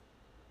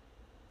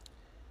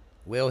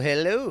Well,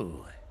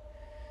 hello,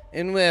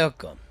 and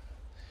welcome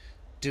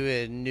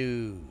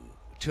to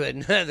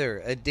another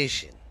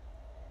edition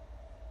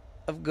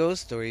of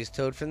Ghost Stories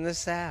Told from the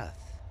South.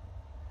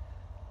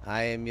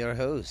 I am your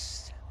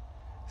host,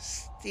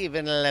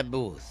 Stephen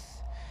LaBooth,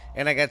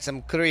 and I got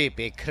some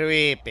creepy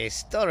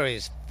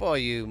stories for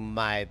you,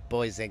 my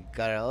boys and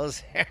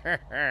girls.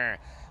 Alright,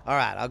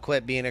 I'll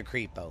quit being a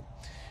creepo.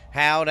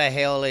 How the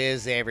hell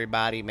is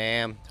everybody,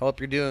 man? Hope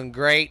you're doing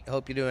great.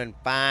 Hope you're doing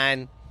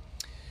fine.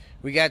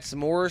 We got some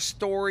more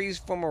stories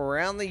from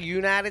around the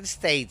United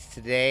States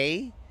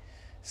today.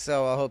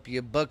 So I hope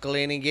you buckle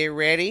in and get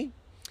ready.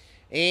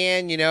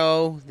 And,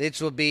 this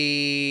will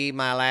be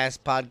my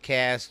last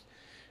podcast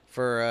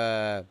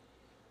for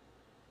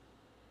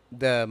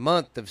the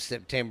month of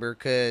September.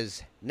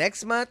 Because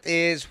next month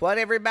is what,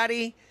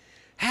 everybody?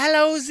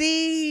 Hallows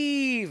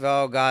Eve.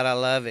 Oh, God, I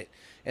love it.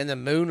 And the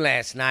moon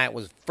last night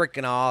was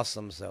freaking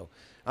awesome. So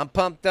I'm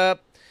pumped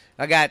up.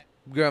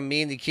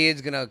 Me and the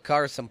kids gonna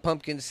carve some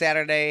pumpkins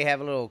Saturday, have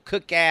a little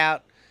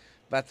cookout.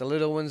 About the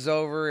little ones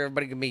over.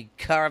 Everybody gonna be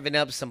carving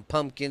up some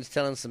pumpkins,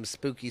 telling some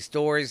spooky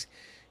stories,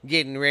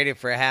 getting ready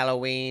for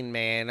Halloween,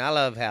 man. I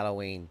love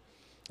Halloween.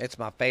 It's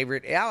my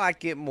favorite. I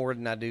like it more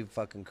than I do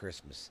fucking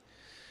Christmas.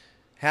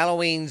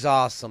 Halloween's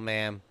awesome,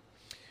 man.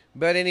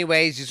 But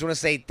anyways, just want to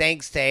say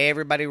thanks to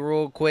everybody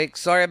real quick.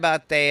 Sorry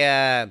about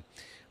the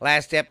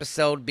last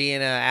episode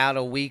being out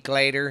a week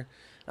later.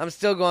 I'm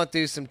still going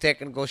through some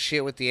technical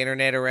shit with the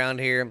internet around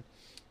here,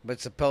 but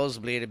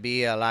supposedly it'll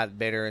be a lot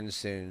better and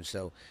soon.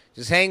 So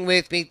just hang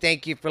with me.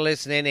 Thank you for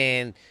listening,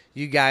 and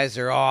you guys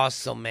are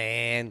awesome,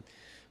 man.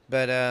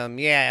 But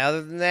yeah,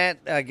 other than that,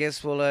 I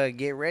guess we'll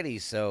get ready.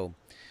 So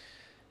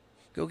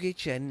go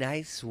get you a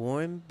nice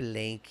warm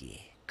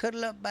blanket,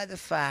 cuddle up by the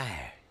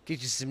fire,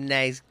 get you some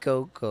nice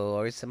cocoa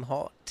or some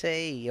hot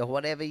tea or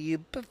whatever you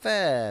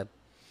prefer,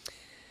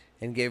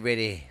 and get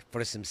ready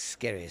for some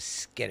scary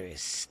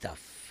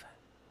stuff.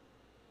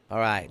 All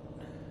right,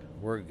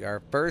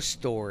 our first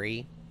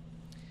story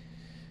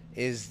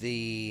is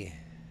the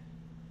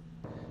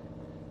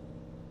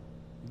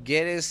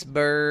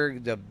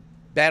Gettysburg, the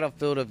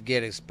battlefield of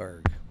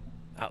Gettysburg.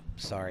 Oh,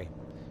 sorry.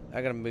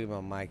 I gotta move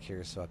my mic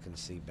here so I can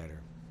see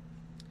better.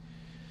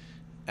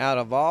 Out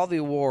of all the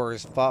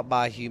wars fought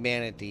by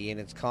humanity in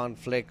its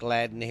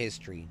conflict-laden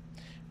history,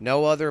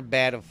 no other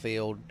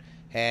battlefield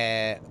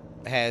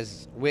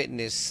has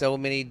witnessed so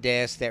many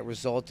deaths that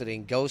resulted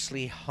in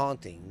ghostly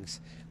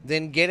hauntings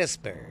than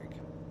Gettysburg.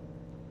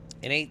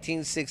 In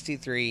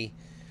 1863,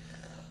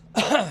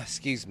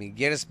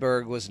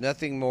 Gettysburg was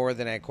nothing more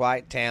than a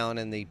quiet town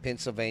in the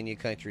Pennsylvania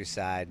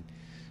countryside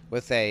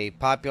with a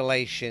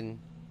population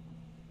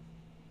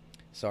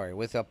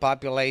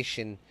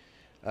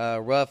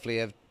roughly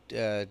of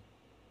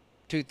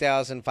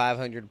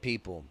 2,500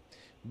 people,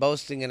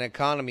 boasting an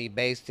economy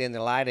based in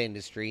the light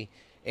industry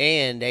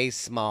and a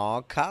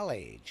small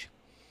college.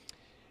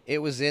 It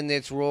was in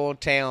this rural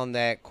town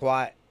that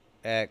quite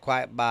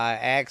by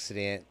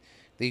accident,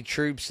 the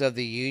troops of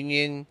the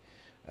Union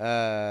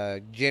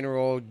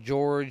General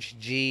George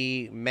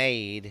G.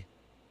 Meade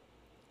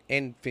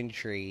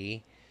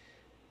infantry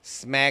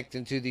smacked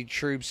into the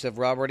troops of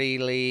Robert E.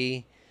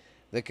 Lee,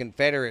 the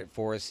Confederate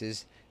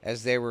forces,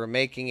 as they were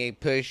making a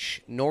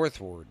push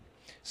northward.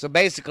 So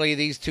basically,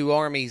 these two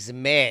armies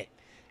met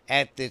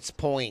at this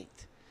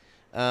point,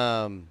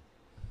 and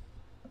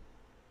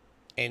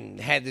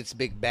had this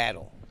big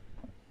battle.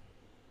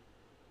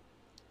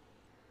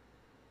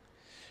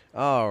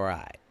 All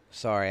right.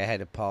 Sorry, I had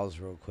to pause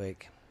real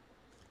quick.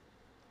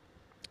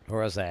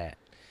 Where was that?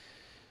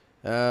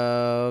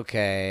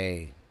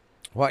 Okay.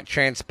 What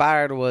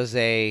transpired was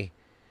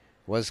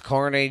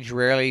carnage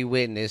rarely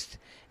witnessed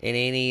in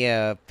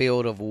any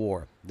field of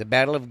war. The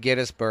Battle of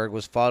Gettysburg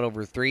was fought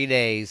over 3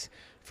 days,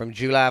 from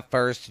July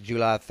 1st to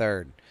July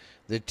 3rd.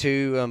 The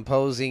two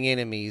opposing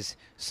enemies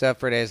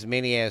suffered as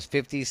many as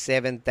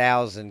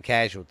 57,000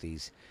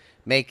 casualties,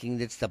 making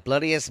this the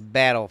bloodiest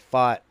battle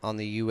fought on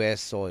the U.S.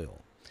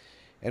 soil,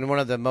 and one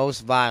of the most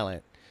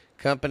violent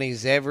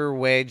campaigns ever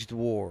waged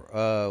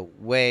worldwide.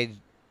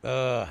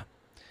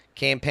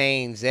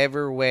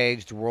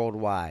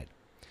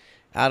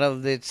 Out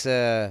of its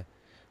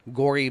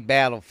gory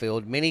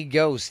battlefield, many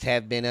ghosts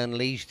have been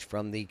unleashed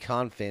from the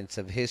confines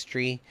of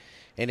history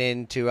and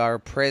into our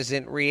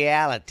present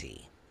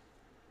reality.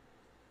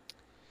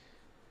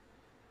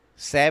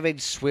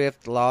 Savage,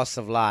 swift loss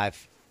of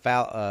life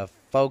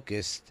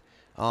focused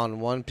on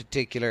one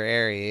particular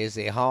area is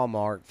a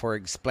hallmark for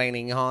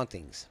explaining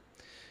hauntings.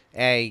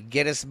 At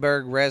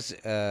Gettysburg,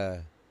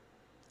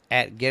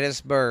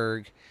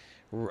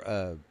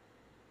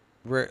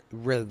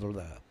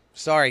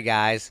 sorry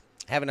guys,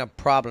 having a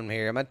problem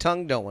here. My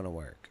tongue don't want to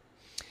work.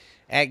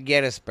 At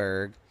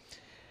Gettysburg,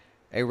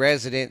 a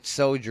resident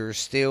soldier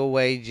still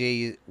wage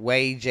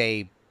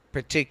a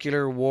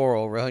particular war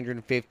over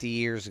 150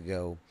 years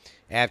ago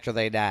after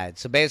they died.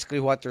 So basically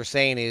what they're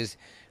saying is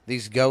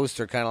these ghosts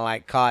are kind of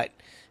like caught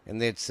in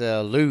this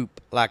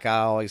loop, like I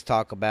always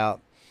talk about.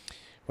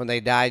 When they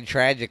died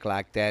tragic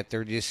like that,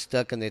 they're just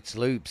stuck in its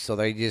loop. So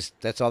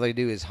that's all they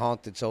do is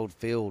haunt its old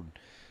field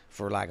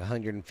for like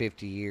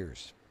 150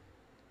 years.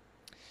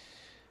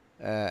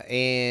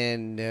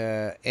 And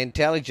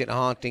intelligent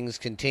hauntings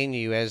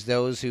continue as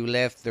those who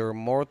left their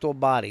mortal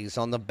bodies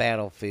on the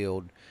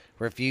battlefield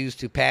refuse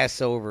to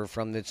pass over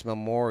from its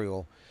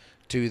memorial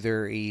to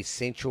their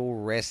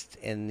essential rest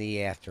in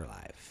the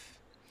afterlife.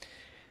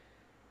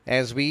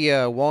 As we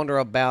wander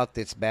about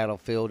this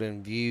battlefield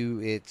and view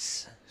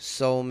its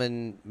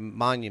solemn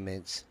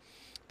monuments,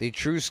 the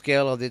true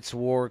scale of its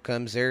war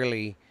comes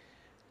early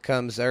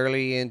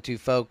into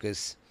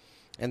focus,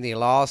 and the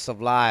loss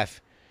of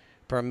life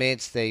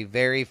permits the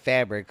very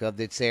fabric of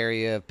its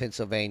area of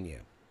Pennsylvania.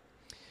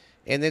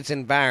 In its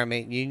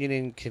environment, Union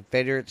and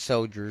Confederate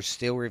soldiers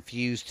still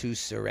refused to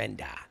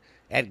surrender.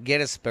 At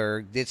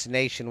Gettysburg, this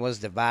nation was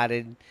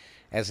divided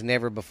as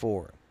never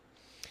before.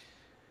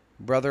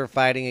 Brother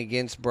fighting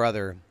against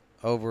brother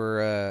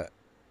over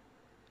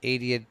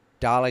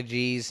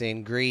ideologies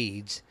and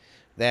greeds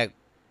that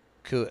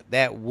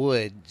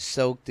would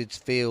soak its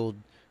field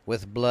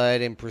with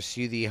blood and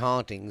pursue the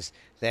hauntings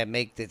that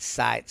make that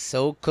site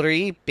so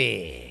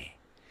creepy.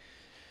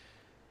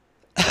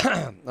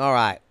 All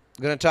right,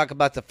 I'm going to talk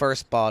about the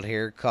first spot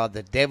here called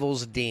the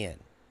Devil's Den.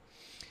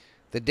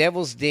 The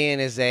Devil's Den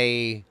is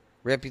the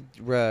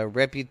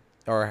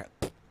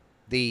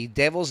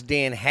Devil's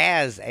Den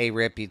has a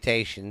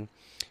reputation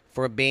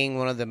for being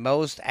one of the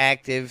most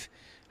active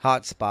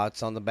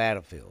hotspots on the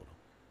battlefield.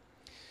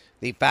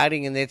 The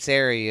fighting in this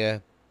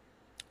area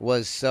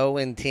was so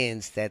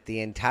intense that the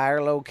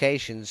entire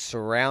location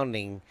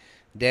surrounding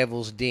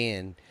Devil's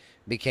Den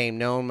became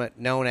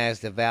known as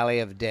the Valley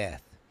of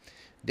Death.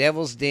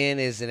 Devil's Den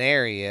is an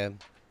area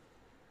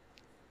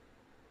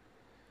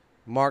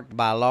marked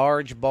by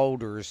large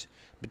boulders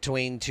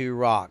between two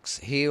rocks,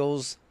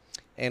 hills,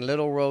 and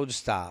little road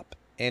stop,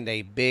 and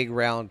a big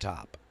round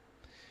top.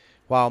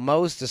 While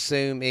most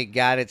assume it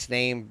got its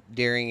name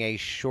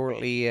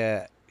shortly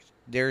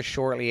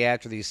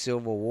after the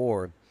Civil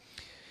War,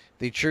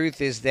 the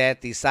truth is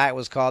that the site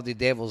was called the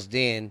Devil's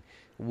Den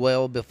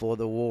well before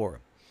the war.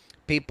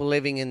 People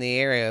living in the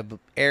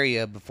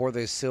area before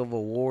the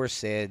Civil War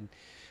said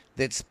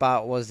that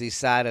spot was the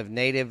site of a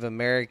Native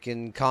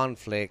American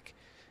conflict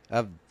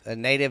called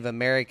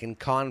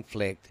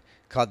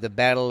the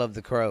Battle of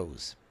the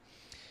Crows.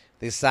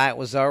 The site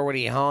was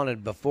already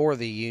haunted before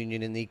the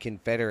Union and the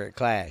Confederate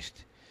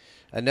clashed.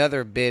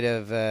 Another bit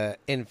of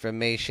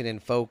information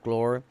and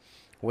folklore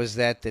was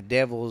that the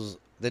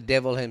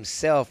devil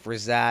himself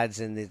resides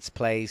in its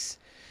place,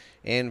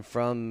 and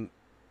from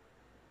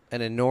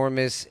an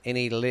enormous and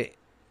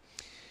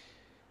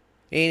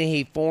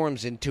he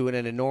forms into an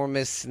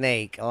enormous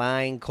snake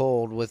lying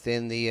cold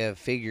within the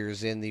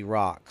figures in the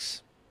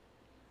rocks,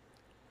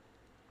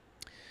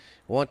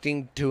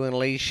 wanting to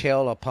unleash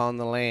hell upon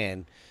the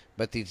land.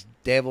 But the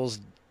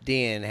Devil's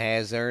Den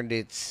has earned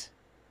its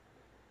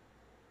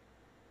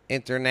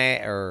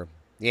international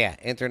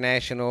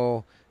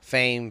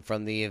fame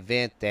from the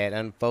event that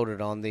unfolded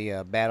on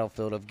the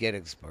battlefield of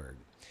Gettysburg.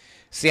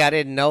 See, I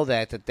didn't know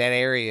that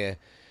area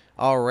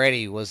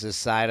already was the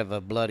site of a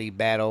bloody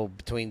battle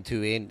between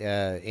two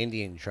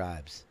Indian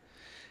tribes.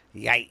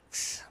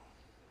 Yikes.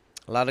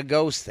 A lot of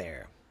ghosts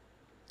there.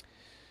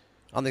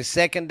 On the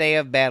second day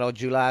of battle,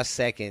 July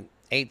 2nd,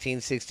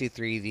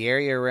 1863, the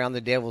area around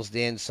the Devil's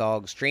Den saw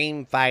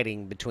extreme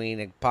fighting between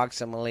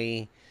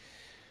approximately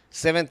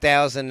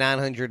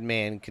 7,900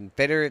 men.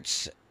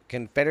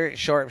 Confederate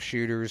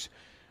sharpshooters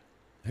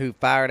who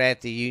fired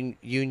at the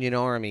Union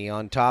Army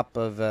on top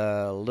of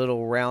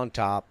Little Round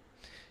Top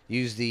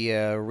used the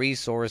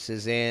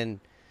resources and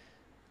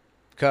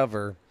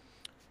cover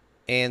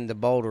and the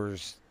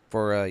boulders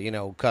for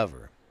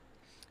cover.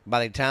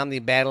 By the time the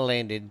battle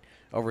ended,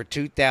 over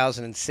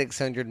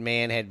 2,600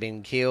 men had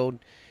been killed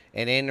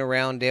and in and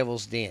around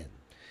Devil's Den.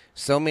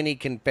 So many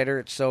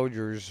Confederate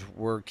soldiers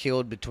were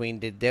killed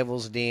between the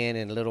Devil's Den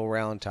and Little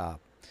Round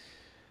Top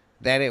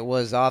that it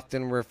was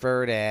often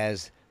referred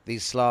as the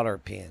Slaughter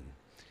Pen.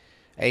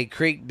 A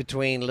creek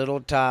between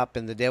Little Top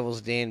and the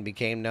Devil's Den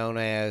became known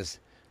as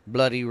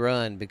Bloody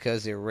Run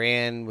because it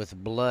ran with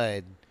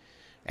blood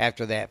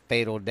after that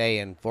fatal day,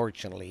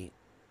 unfortunately.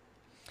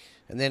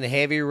 And then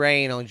heavy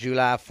rain on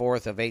July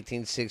 4th of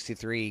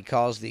 1863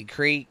 caused the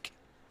creek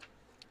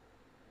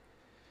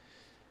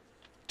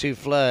to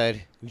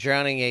flood,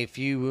 drowning a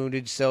few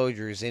wounded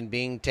soldiers and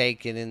being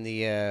taken to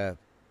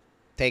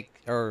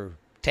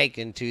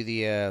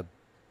the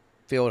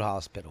field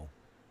hospital.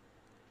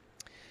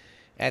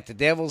 At the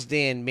Devil's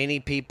Den, many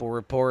people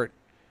report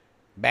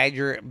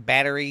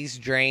batteries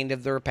drained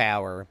of their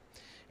power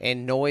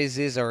and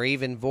noises or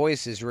even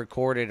voices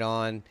recorded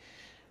on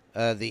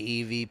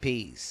the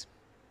EVPs.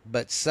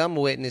 But some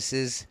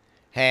witnesses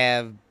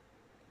have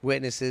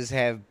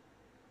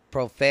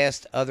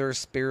professed other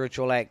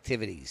spiritual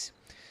activities.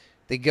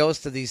 The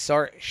ghost of the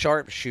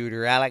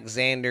sharpshooter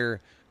Alexander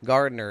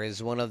Gardner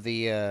is one of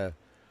the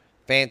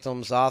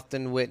phantoms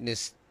often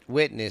witnessed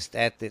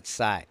at that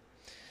site.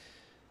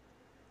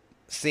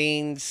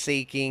 Seen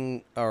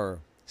sneaking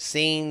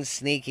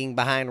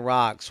behind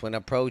rocks when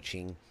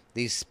approaching,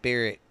 the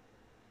spirit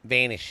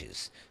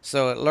vanishes.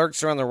 So it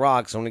lurks around the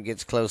rocks. When it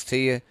gets close to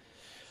you,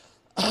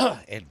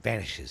 it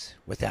vanishes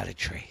without a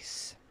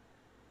trace.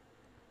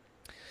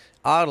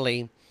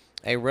 Oddly,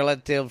 a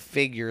relative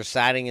figure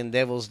sighting in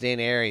Devil's Den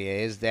area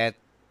is that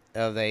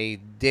of a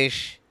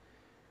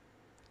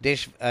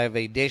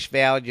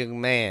disheveled young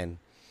man,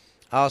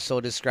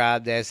 also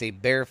described as a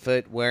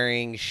barefoot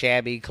wearing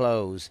shabby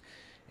clothes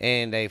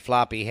and a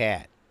floppy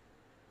hat.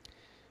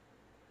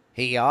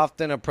 He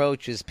often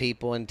approaches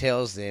people and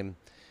tells them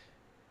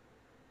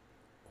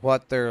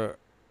what they're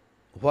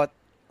what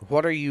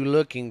are you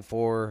looking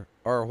for,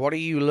 or what are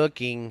you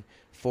looking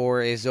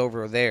for is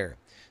over there.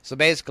 So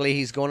basically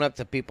he's going up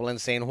to people and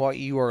saying what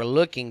you are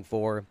looking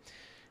for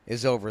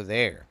is over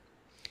there,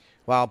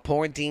 while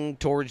pointing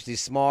towards the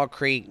small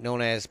creek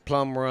known as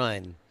Plum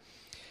Run.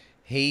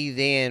 He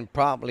then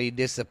promptly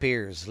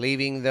disappears,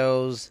 leaving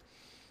those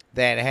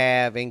that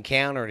have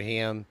encountered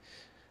him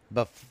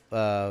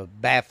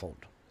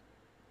baffled.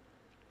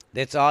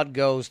 This odd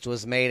ghost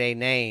has made a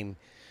name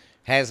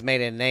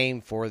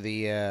for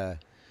the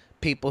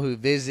people who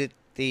visit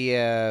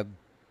the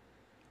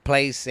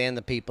place and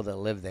the people that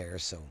live there.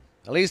 So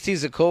at least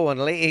he's a cool one.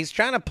 He's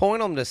trying to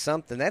point them to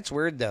something. That's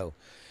weird though.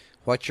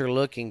 What you're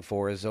looking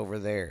for is over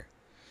there.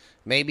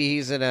 Maybe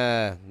he's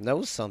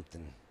knows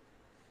something.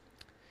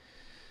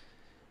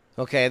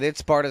 Okay,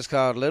 this part is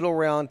called Little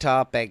Round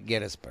Top at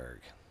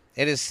Gettysburg.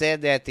 It is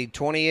said that the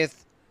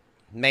 20th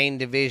Maine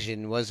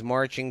Division was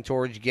marching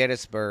towards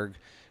Gettysburg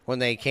when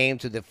they came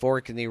to the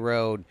fork in the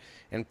road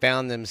and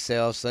found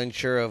themselves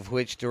unsure of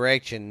which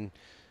direction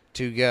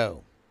to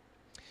go.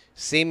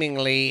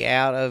 Seemingly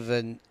out of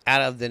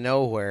the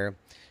nowhere,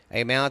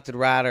 a mounted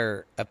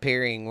rider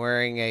appearing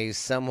wearing a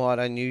somewhat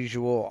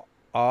unusual,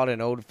 odd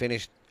and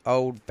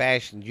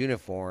old-fashioned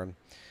uniform,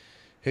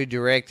 who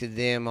directed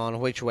them on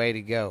which way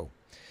to go,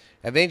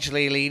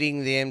 eventually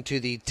leading them to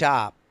the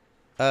top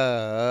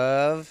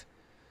of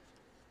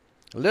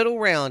Little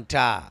Round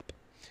Top,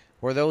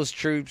 where those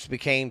troops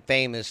became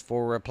famous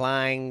for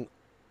replying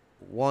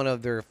one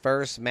of their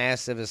first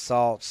massive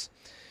assaults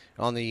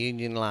on the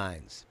Union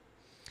lines.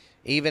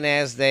 Even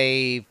as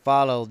they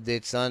followed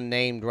its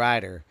unnamed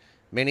rider,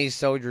 many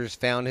soldiers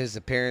found his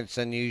appearance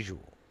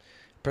unusual,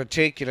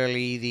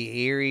 particularly the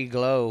eerie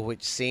glow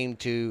which seemed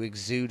to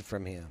exude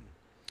from him.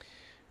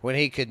 When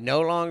he could no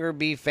longer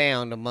be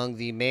found among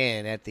the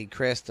men at the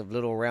crest of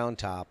Little Round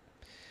Top,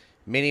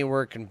 many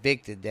were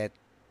convicted that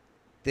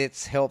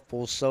this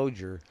helpful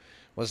soldier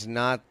was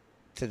not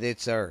to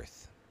this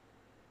earth.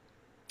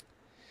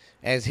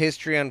 As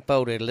history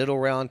unfolded, Little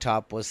Round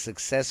Top was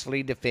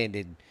successfully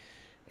defended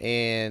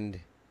and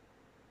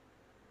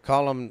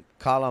collimated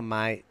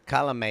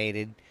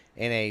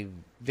in a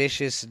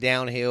vicious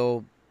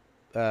downhill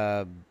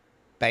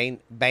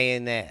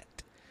bayonet,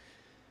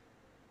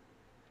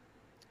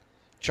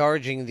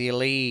 charging the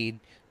lead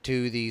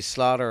to the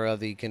slaughter of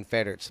the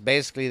Confederates.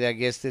 Basically, I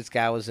guess this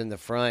guy was in the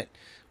front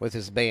with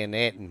his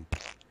bayonet, and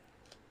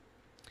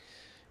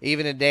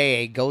even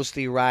today, a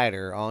ghostly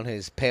rider on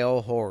his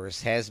pale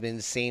horse has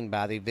been seen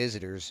by the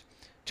visitors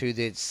to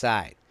this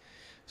site.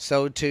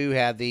 So too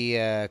have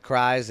the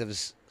cries of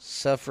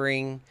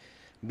suffering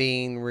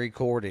being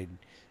recorded,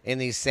 and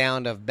the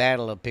sound of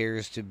battle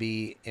appears to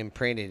be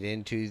imprinted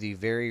into the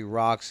very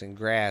rocks and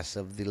grass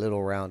of the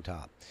Little Round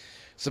Top.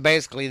 So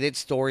basically, this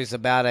story is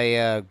about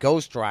a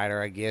ghost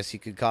rider, I guess you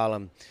could call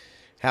him.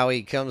 How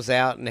he comes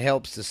out and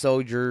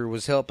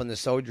was helping the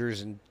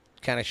soldiers and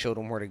kind of showed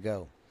them where to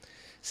go.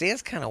 See,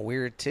 that's kind of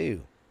weird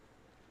too.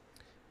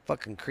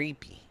 Fucking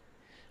creepy.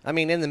 I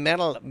mean, in the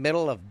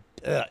middle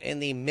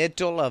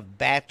of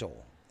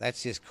battle.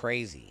 That's just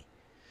crazy.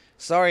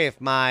 Sorry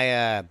if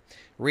my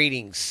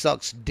reading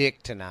sucks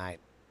dick tonight.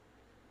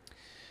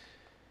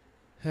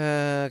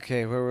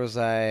 Okay, where was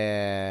I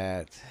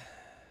at?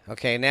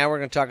 Okay, now we're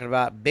going to talk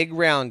about Big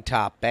Round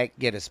Top at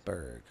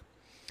Gettysburg.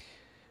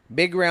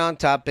 Big Round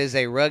Top is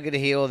a rugged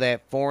hill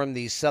that formed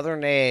the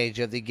southern edge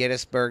of the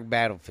Gettysburg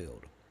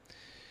battlefield.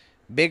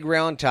 Big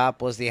Round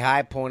Top was the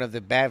high point of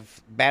the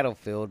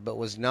battlefield, but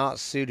was not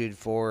suited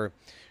for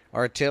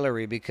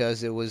artillery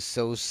because it was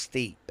so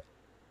steep.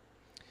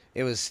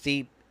 It was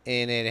steep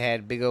and it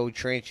had big old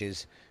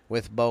trenches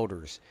with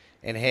boulders,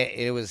 and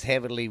it was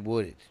heavily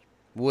wooded.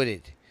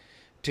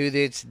 To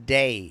this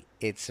day,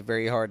 it's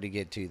very hard to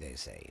get to, they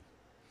say.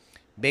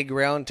 Big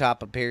Round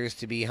Top appears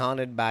to be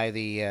haunted by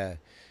the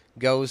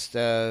ghost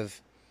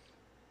of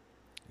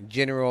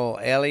General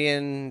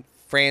Elian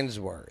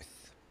Farnsworth.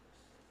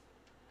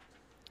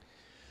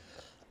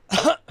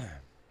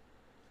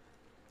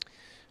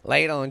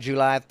 Late on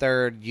July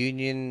 3rd,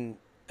 Union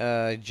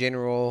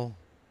General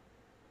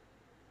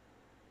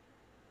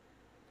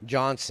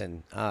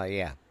Johnson.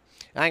 Yeah.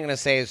 I ain't going to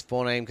say his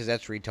full name because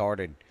that's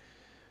retarded.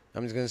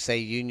 I'm just going to say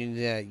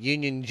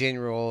Union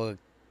General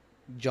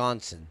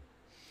Johnson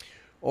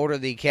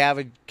ordered the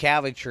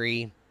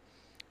cavalry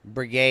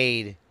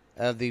brigade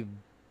of the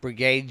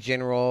Brigade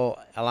General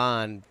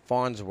Elian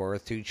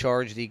Farnsworth to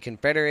charge the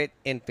Confederate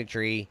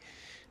infantry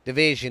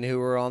division who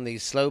were on the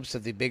slopes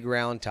of the Big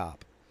Round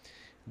Top.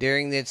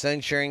 During this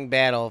ensuing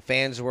battle,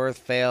 Farnsworth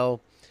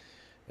fell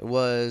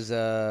was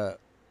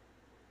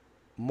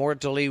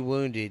mortally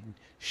wounded,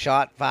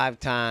 shot 5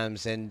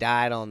 times, and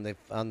died on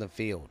the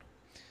field.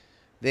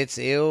 This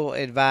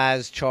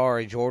ill-advised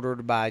charge,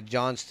 ordered by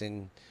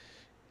Johnston,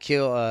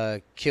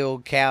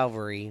 killed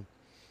cavalry.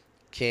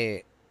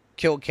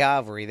 Killed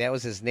cavalry. That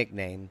was his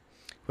nickname,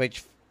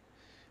 which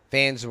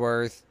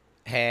Farnsworth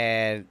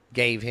had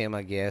gave him,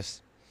 I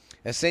guess.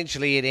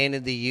 Essentially, it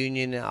ended the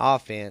Union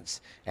offense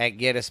at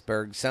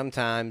Gettysburg.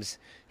 Sometimes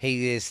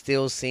he is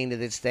still seen to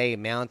this day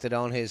mounted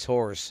on his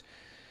horse,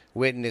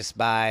 witnessed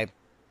by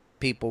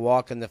people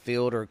walking the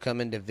field or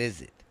coming to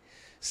visit.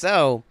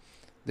 So,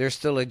 there's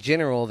still a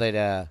general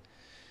that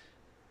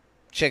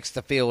checks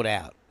the field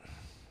out.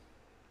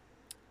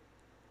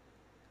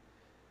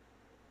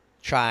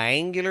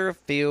 Triangular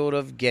Field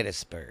of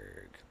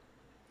Gettysburg.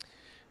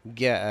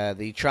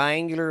 The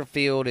triangular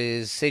field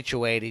is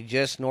situated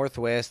just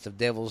northwest of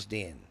Devil's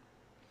Den.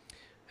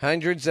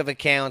 Hundreds of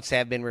accounts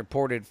have been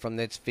reported from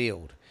this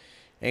field,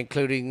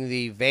 including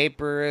the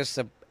vaporous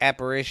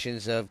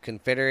apparitions of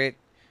Confederate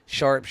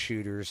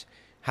sharpshooters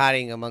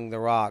hiding among the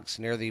rocks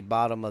near the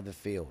bottom of the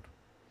field.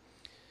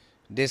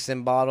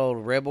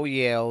 Disembodied rebel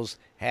yells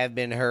have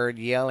been heard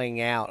yelling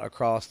out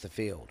across the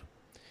field,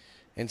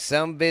 and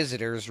some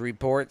visitors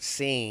report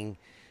seeing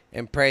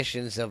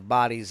impressions of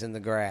bodies in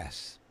the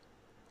grass.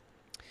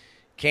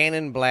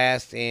 Cannon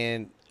blasts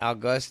and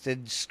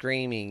augusted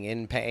screaming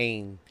in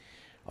pain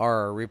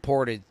are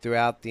reported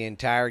throughout the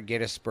entire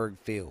Gettysburg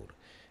field,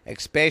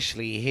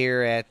 especially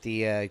here at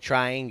the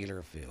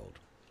triangular field.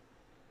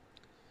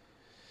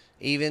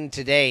 Even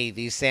today,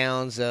 these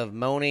sounds of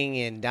moaning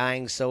and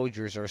dying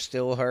soldiers are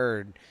still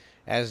heard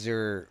as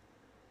their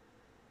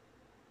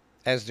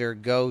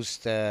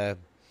ghost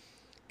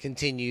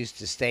continues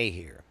to stay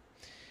here.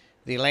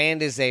 The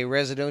land is a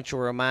residential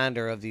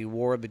reminder of the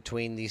war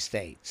between the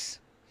states,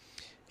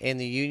 and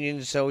the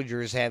Union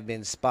soldiers have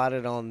been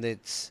spotted on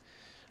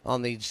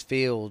these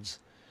fields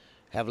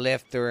have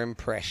left their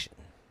impression.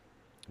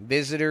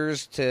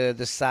 Visitors to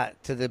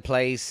the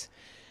place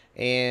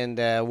and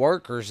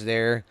workers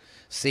there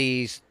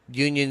see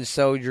Union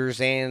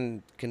soldiers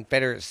and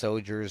Confederate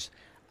soldiers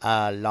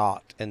a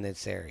lot in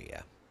this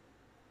area.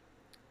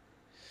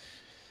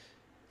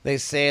 They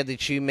said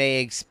that you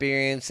may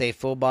experience a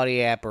full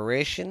body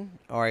apparition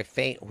or a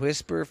faint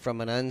whisper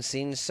from an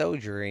unseen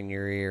soldier in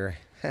your ear.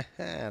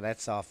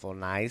 That's awful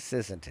nice,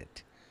 isn't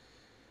it?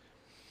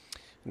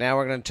 Now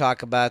we're going to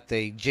talk about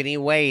the Jenny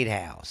Wade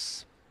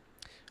house.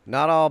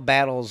 Not all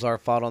battles are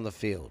fought on the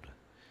field.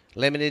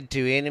 Limited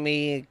to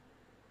enemy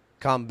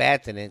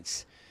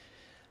combatants,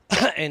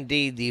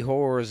 indeed, the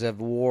horrors of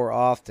war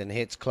often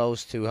hits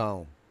close to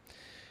home.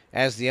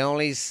 As the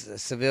only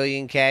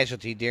civilian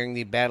casualty during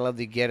the Battle of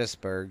the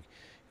Gettysburg,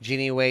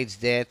 Jenny Wade's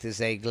death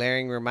is a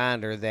glaring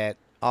reminder that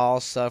all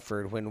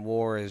suffered when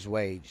war is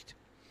waged.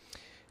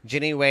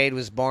 Jenny Wade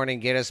was born in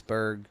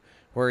Gettysburg,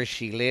 where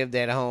she lived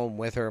at home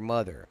with her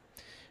mother,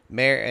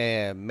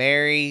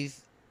 Mary,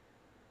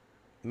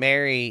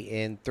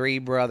 and 3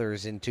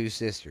 brothers and 2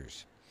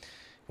 sisters.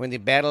 When the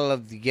Battle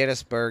of the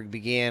Gettysburg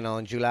began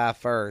on July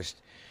 1st,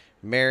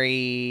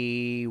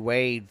 Mary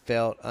Wade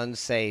felt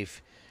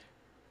unsafe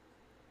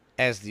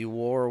as the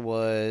war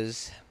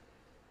was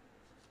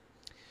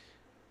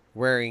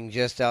wearing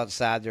just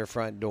outside their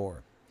front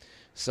door.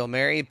 So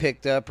Mary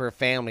picked up her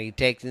family,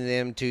 taking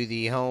them to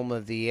the home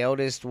of the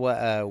eldest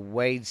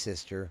Wade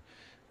sister,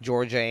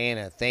 Georgia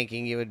Anna,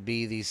 thinking it would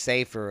be the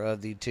safer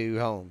of the 2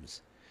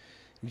 homes.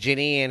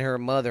 Jenny and her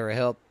mother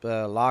helped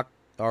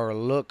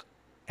look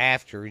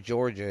after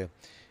Georgia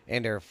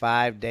and her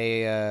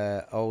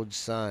 5-day-old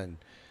son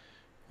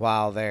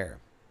while there.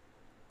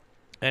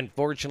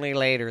 Unfortunately,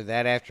 later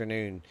that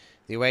afternoon,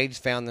 the Wades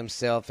found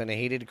themselves in a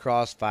heated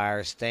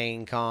crossfire.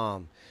 Staying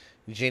calm,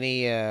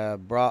 Jenny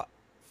brought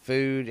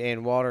food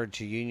and water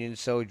to Union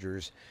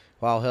soldiers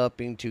while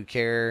helping to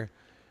care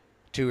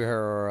to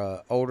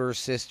her older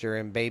sister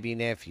and baby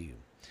nephew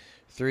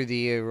through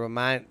the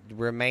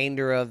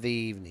remainder of the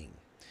evening.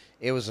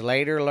 It was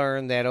later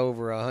learned that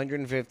over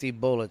 150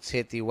 bullets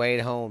hit the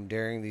Wade home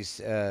during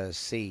the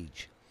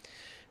siege.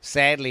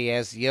 Sadly,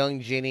 as young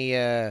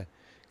Jenny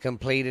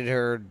completed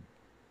her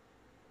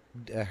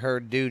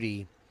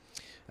duty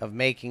of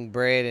making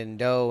bread and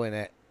dough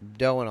and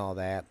all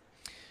that,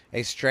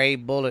 a stray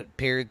bullet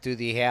peered through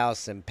the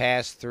house and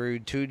passed through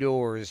 2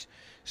 doors,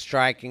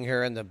 striking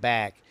her in the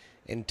back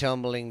and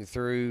tumbling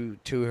through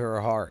to her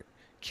heart,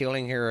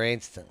 killing her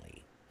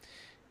instantly.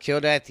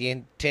 Killed at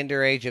the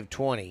tender age of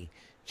 20,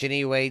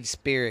 Jenny Wade's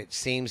spirit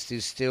seems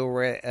to still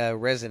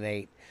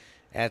resonate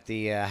at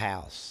the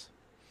house,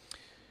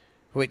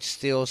 which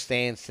still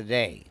stands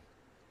today.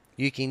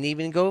 You can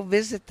even go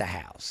visit the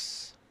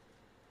house.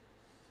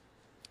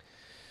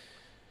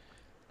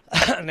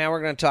 Now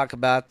we're going to talk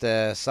about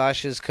the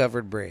Sasha's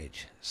Covered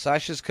Bridge.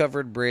 Sasha's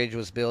Covered Bridge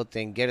was built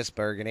in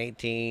Gettysburg in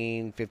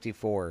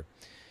 1854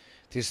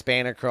 to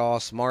span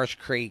across Marsh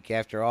Creek.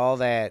 After all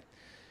that,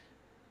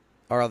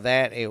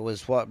 it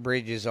was what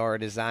bridges are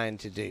designed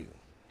to do.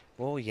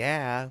 Well,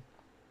 yeah.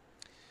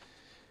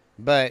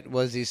 But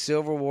was the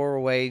Civil War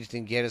waged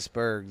in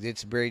Gettysburg,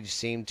 this bridge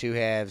seemed to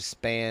have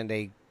spanned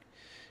a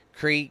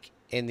creek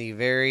in the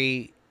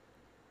very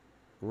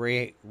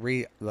in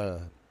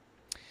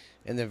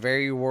the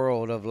very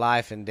world of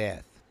life and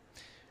death.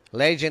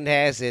 Legend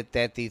has it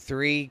that the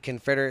three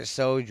Confederate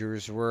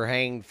soldiers were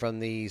hanged from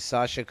the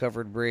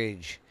Sasha-covered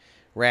bridge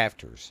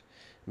rafters.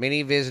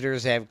 Many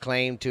visitors have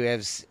claimed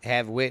to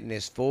have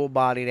witnessed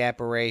full-bodied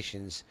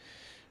apparitions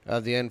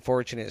of the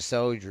unfortunate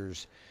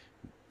soldiers,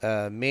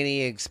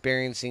 many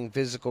experiencing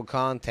physical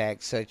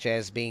contact, such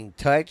as being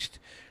touched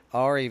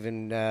or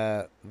even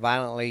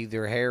violently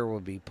their hair will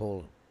be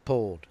pulled.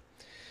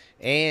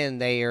 And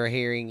they are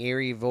hearing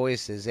eerie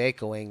voices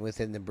echoing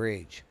within the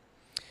bridge.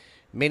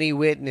 Many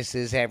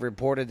witnesses have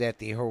reported that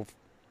the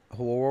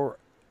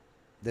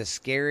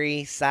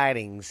scary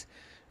sightings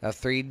of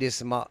three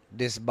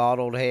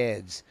disembodied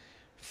heads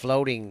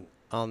floating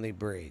on the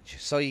bridge.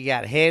 So you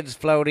got heads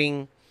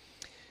floating,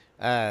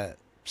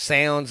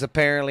 sounds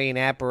apparently, and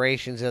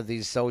apparitions of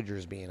these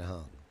soldiers being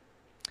hung.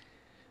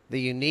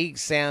 The unique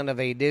sound of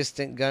a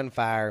distant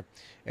gunfire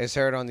is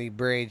heard on the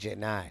bridge at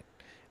night,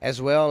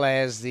 as well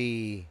as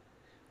the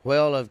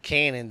wail of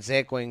cannons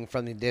echoing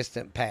from the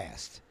distant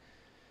past.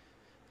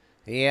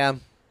 Yeah,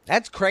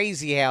 that's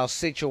crazy how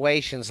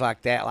situations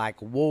like that,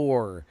 like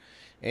war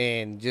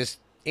and just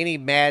any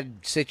bad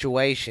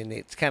situation,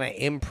 it's kind of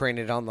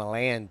imprinted on the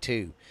land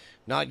too.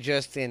 Not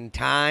just in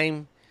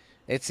time,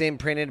 it's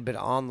imprinted, but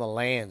on the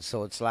land.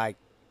 So it's like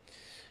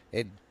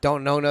it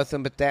don't know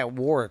nothing but that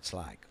war, it's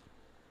like.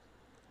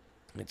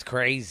 It's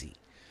crazy.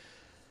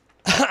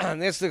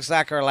 This looks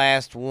like our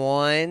last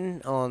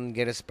one on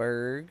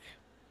Gettysburg.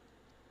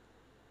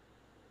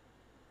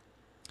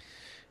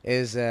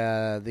 Is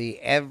the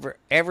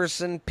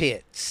Everson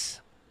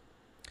Pits.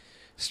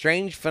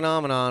 Strange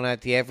phenomenon at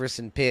the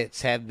Everson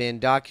Pits have been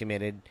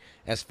documented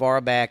as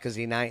far back as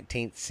the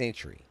 19th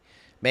century,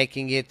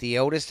 making it the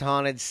oldest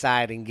haunted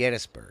site in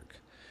Gettysburg.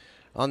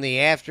 On the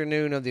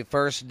afternoon of the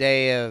first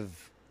day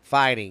of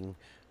fighting,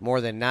 more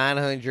than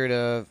 900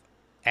 of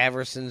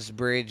Everson's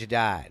bridge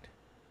died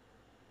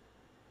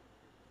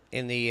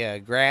in the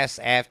grass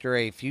after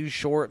a few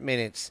short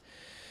minutes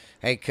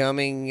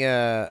coming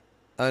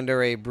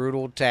under a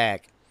brutal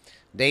attack.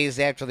 Days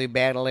after the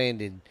battle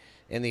ended,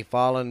 and the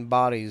fallen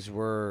bodies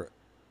were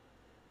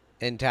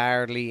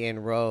entirely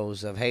in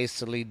rows of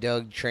hastily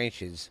dug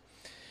trenches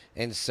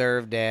and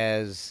served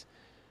as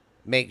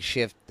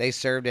makeshift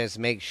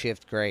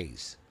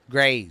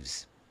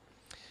graves.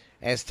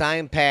 As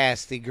time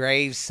passed, the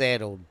graves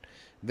settled,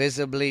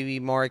 visibly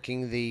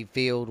marking the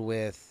field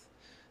with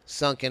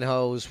sunken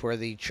holes where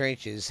the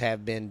trenches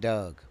have been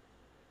dug.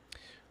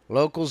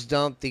 Locals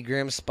dumped the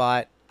grim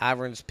spot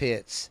Everson's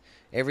Pits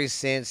ever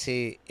since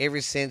the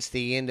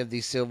end of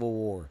the Civil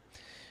War.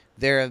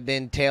 There have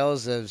been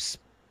tales of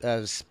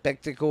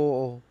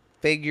spectacle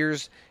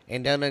figures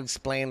and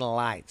unexplained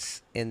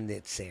lights in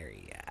this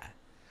area.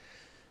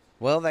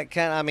 Well,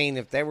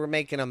 if they were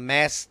making a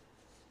mass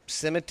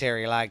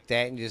cemetery like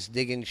that and just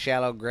digging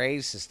shallow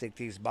graves to stick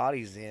these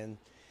bodies in,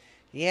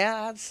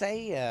 yeah, I'd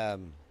say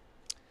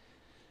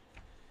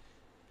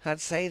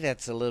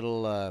that's a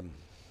little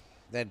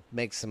that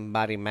makes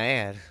somebody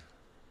mad.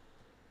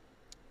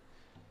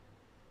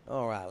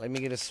 All right, let me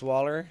get a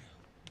swaller.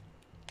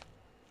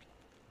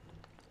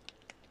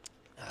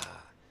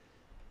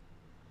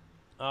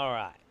 All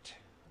right.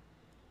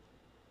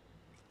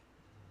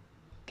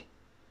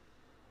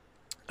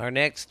 Our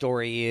next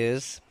story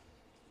is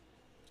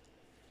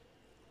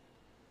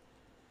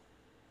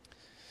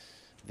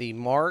the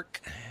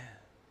Mark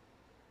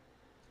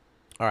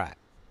Twain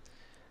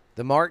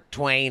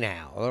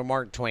house, or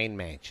Mark Twain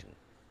mansion.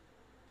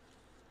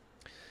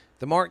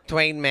 The Mark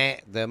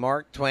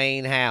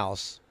Twain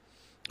house,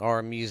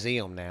 or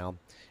museum now,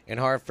 in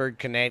Hartford,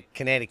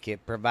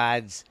 Connecticut,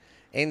 provides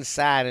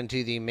insight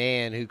into the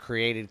man who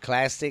created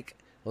classic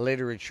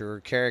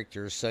literature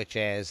characters such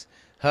as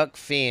Huck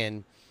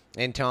Finn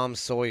and Tom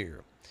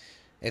Sawyer.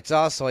 It's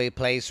also a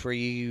place where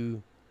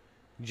you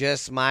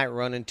just might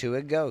run into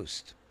a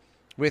ghost,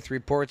 with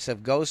reports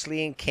of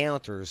ghostly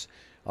encounters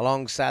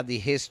alongside the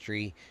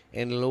history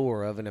and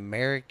lore of an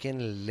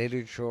American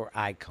literature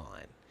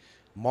icon.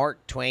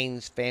 Mark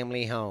Twain's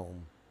family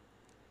home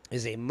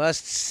is a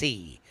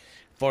must-see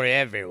for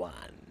everyone.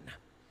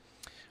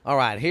 All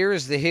right, here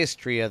is the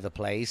history of the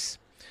place.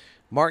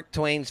 Mark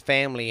Twain's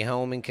family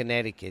home in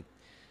Connecticut,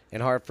 in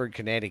Hartford,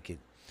 Connecticut,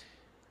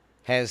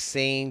 has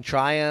seen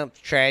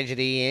triumph,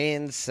 tragedy,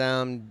 and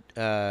some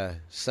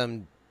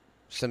darn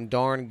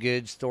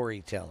good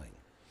storytelling.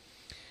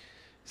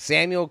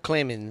 Samuel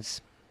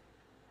Clemens,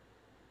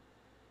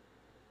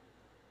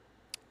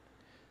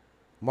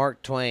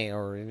 Mark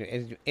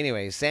Twain,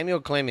 Samuel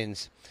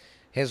Clemens,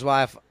 his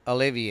wife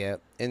Olivia,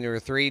 and their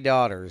three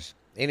daughters.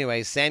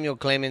 Samuel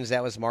Clemens,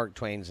 that was Mark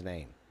Twain's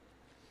name.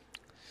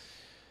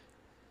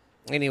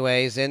 And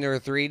their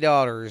three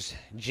daughters,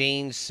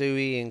 Jean,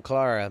 Suey, and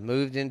Clara,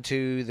 moved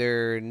into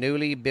their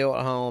newly built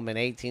home in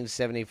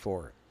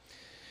 1874.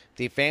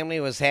 The family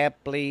was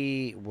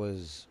happy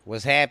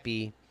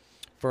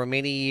for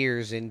many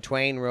years, and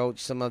Twain wrote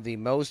some of the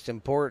most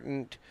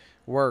important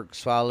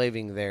works while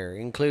living there,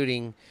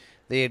 including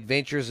The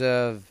Adventures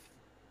of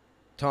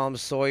Tom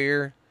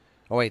Sawyer.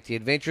 Oh wait, The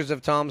Adventures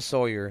of Tom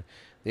Sawyer,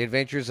 The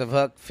Adventures of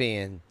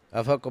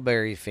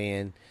Huckleberry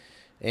Finn,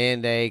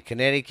 and A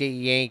Connecticut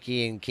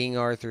Yankee in King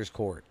Arthur's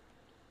Court.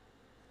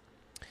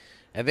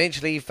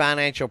 Eventually,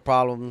 financial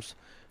problems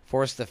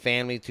forced the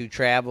family to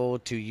travel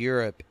to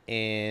Europe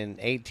in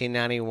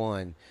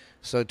 1891,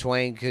 so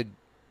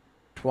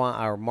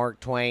Mark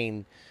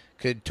Twain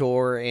could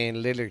tour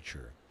in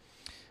literature.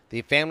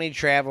 The family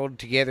traveled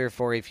together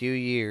for a few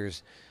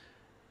years,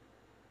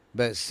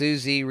 but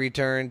Susie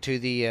returned to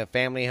the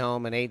family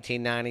home in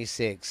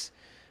 1896,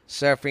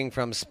 suffering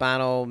from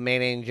spinal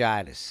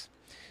meningitis.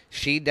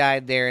 She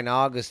died there in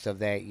August of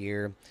that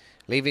year,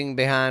 leaving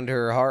behind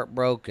her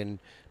heartbroken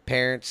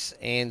parents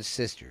and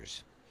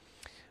sisters.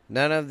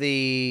 None of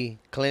the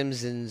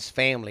Clemson's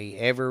family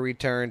ever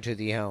returned to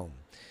the home.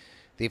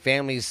 The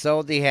family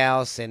sold the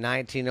house in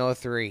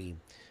 1903.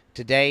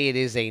 Today it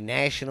is a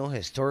National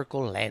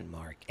Historical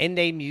Landmark and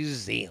a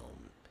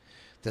museum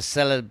to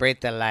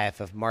celebrate the life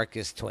of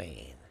Marcus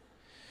Twain.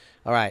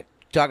 All right,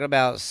 talking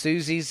about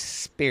Susie's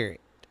spirit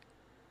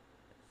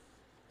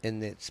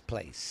in its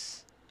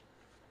place.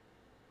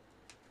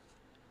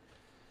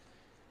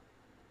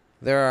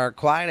 There are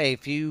quite a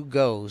few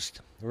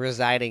ghosts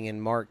residing in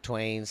Mark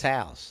Twain's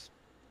house.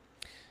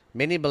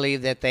 Many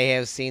believe that they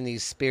have seen the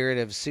spirit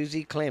of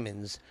Susie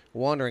Clemens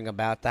wandering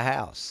about the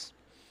house.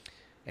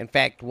 In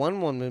fact,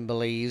 one woman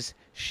believes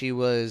she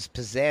was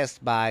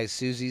possessed by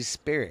Susie's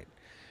spirit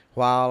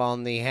while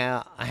on the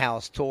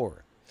house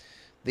tour.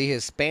 The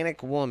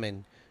Hispanic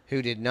woman,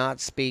 who did not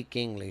speak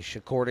English,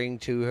 according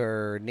to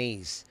her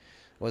niece,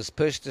 was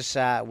pushed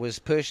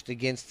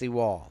against the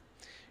wall.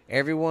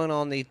 Everyone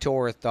on the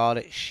tour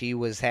thought she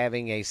was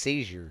having a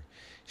seizure.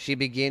 She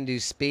began to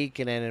speak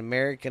in an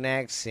American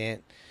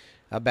accent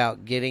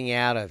about getting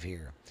out of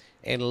here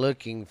and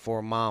looking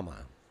for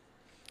Mama.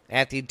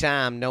 At the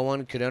time, no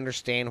one could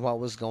understand what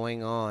was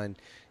going on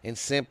and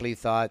simply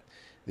thought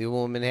the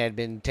woman had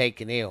been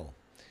taken ill.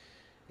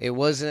 It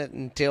wasn't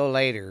until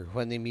later,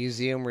 when the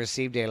museum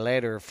received a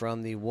letter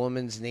from the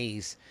woman's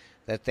niece,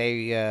 that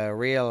they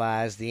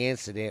realized the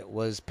incident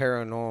was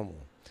paranormal.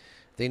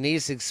 The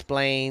niece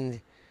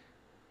explained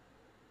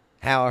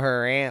how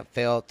her aunt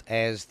felt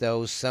as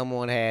though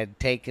someone had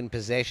taken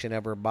possession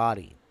of her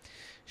body.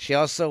 She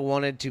also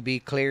wanted to be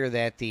clear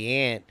that the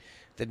aunt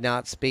did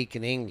not speak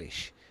in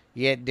English,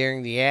 yet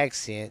during the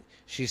accent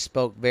she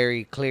spoke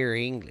very clear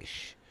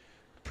English.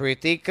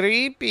 Pretty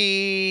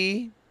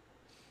creepy.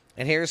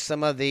 And here's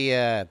some of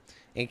the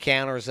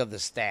encounters of the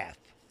staff,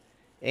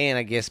 and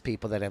I guess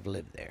people that have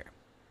lived there.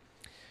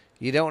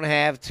 You don't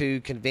have to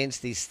convince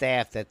the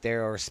staff that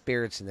there are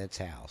spirits in this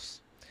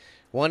house.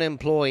 One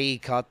employee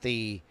caught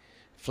the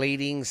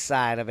fleeting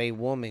sight of a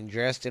woman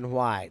dressed in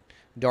white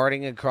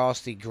darting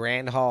across the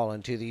grand hall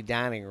into the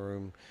dining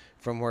room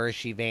from where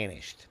she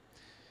vanished.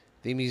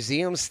 The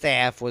museum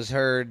staff has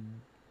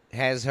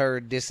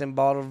heard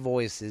disembodied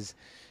voices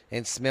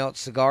and smelt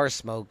cigar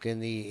smoke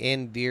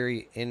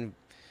in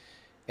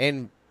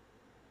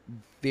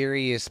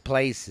various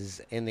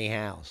places in the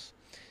house,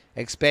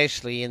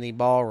 especially in the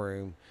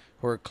ballroom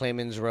where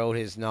Clemens wrote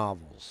his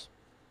novels.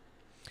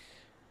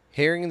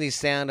 Hearing the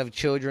sound of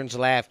children's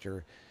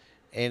laughter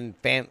and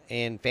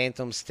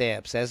phantom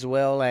steps, as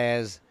well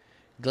as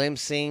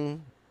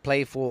glimpsing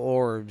playful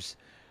orbs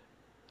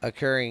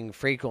occurring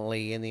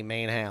frequently in the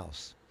main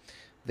house.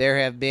 There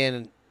have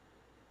been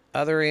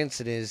other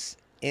incidents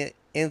in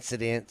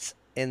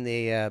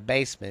the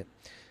basement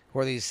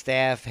where the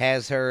staff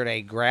has heard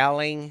a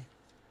growling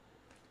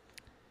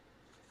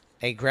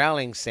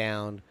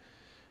sound.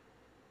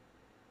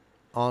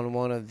 On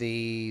one of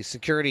the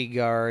security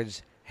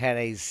guards had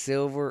a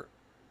silver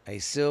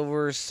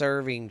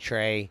serving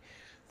tray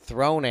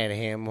thrown at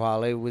him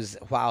while he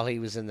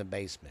was in the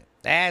basement.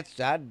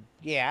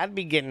 I'd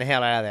be getting the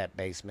hell out of that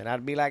basement.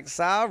 I'd be like,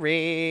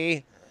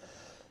 sorry.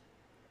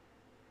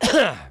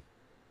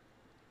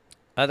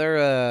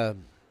 Other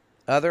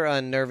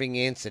unnerving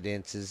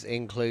incidences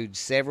include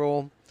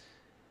several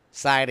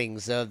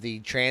sightings of the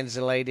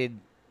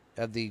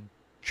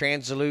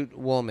translute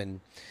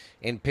woman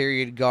in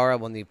period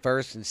garb on the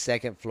first and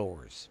second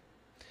floors.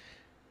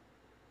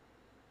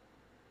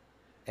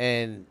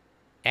 An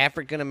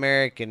African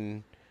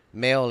American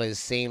male is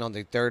seen on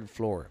the third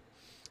floor.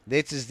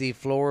 This is the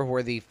floor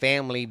where the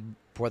family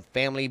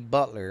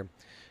butler,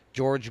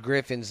 George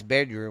Griffin's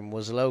bedroom,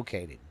 was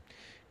located.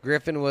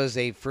 Griffin was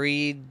a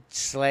freed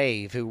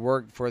slave who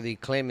worked for the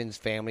Clemens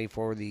family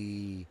for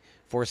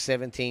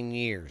 17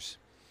 years.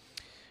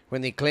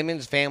 When the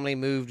Clemens family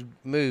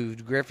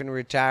moved, Griffin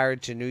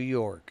retired to New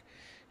York.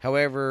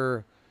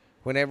 However,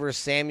 whenever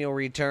Samuel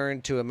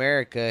returned to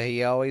America,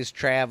 he always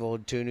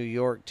traveled to New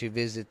York to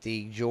visit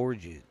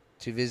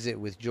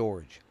with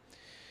George.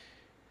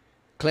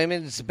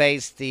 Clemens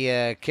based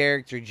the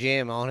character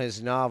Jim on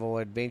his novel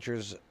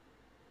Adventures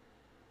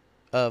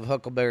of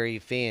Huckleberry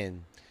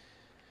Finn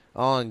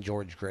on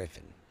George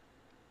Griffin.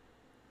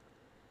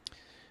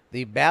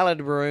 The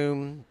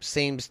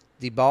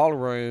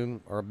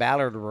ballroom or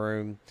ballard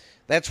room.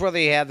 That's where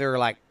they have their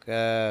like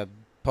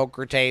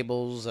poker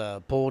tables,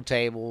 pool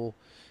table,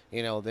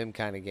 them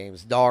kind of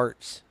games,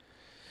 darts.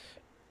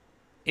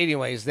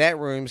 Anyways, that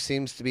room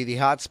seems to be the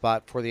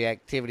hotspot for the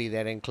activity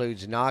that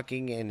includes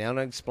knocking and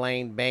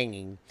unexplained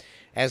banging,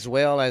 as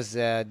well as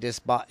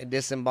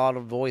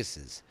disembodied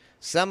voices,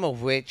 some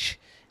of which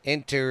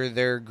enter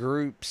their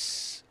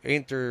groups,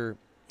 enter,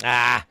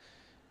 ah,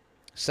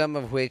 some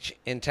of which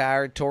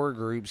entire tour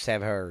groups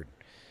have heard.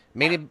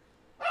 Many,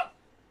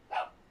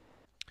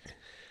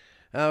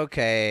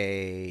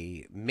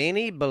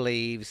 many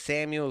believe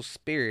Samuel's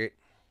spirit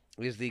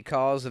is the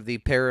cause of the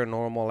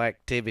paranormal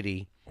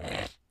activity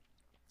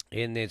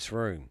in its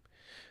room.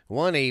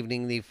 One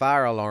evening, the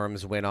fire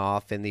alarms went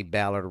off in the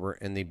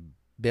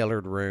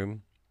billiard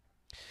room.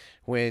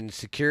 When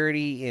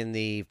security in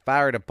the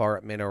fire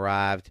department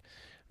arrived,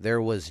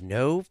 there was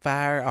no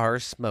fire or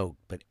smoke,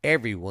 but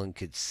everyone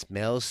could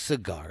smell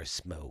cigar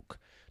smoke.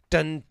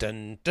 Dun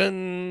dun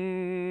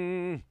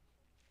dun.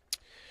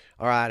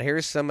 All right,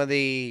 here's some of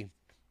the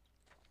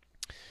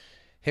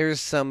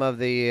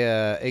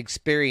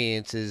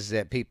experiences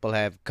that people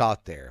have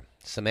caught there.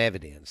 Some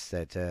evidence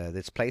that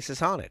this place is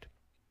haunted.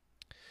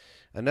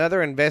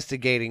 Another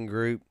investigating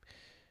group,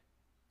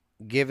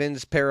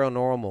 Givens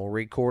Paranormal,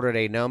 recorded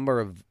a number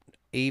of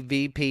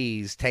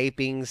EVPs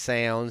taping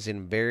sounds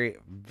in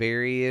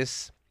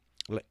various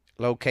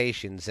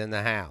locations in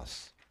the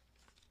house.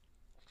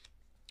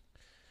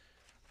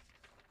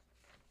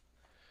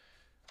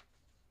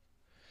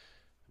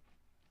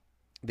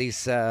 The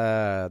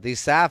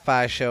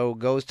sci-fi show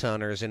Ghost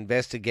Hunters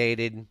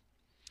investigated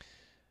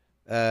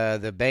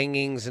the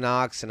bangings,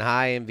 knocks, and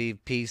high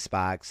MVP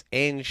spikes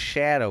and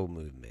shadow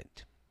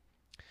movement.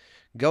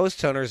 Ghost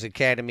Hunters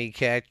Academy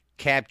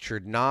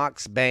captured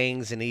knocks,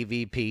 bangs, and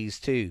EVPs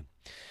too.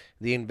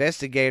 The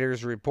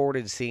investigators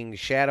reported seeing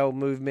shadow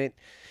movement,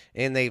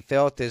 and they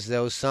felt as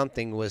though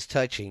something was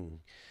touching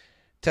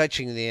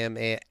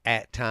them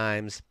at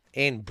times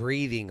and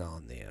breathing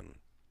on them.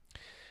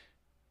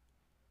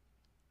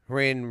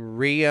 When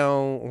renewed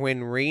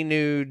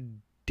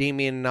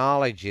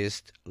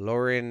demonologist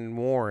Lauren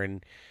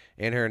Warren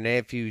and her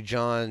nephew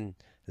John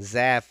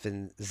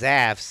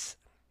Zaffs,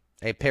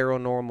 a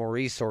paranormal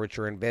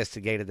researcher,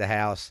 investigated the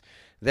house,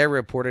 they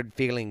reported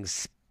feeling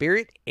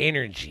spirit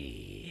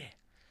energy.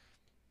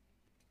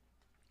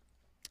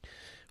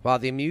 While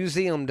the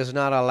museum does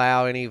not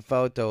allow any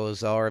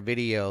photos or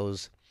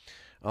videos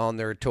on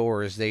their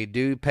tours, they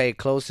do pay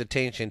close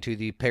attention to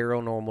the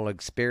paranormal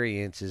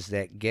experiences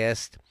that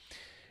guests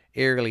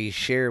eerily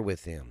share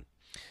with them.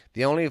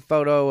 The only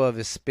photo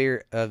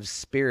of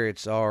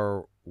spirits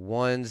are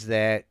ones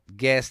that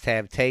guests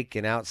have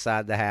taken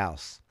outside the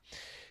house.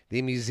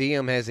 The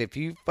museum has a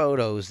few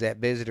photos that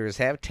visitors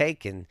have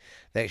taken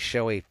that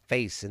show a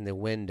face in the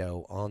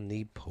window on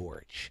the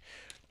porch.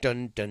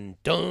 Dun dun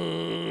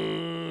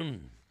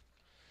dun.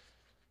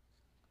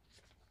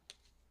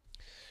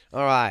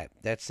 All right,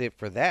 that's it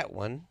for that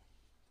one.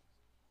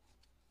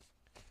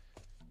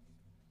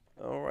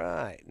 All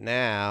right,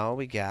 now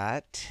we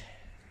got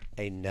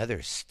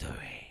another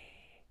story.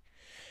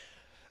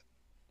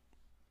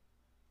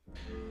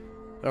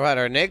 All right,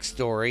 our next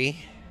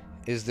story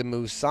is the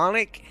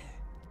Masonic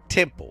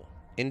Temple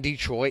in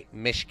Detroit,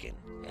 Michigan.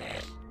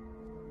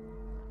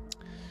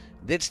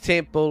 This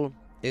temple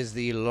is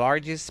the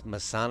largest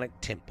Masonic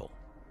temple.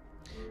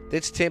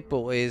 This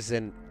temple is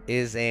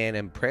an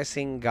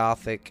impressive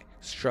Gothic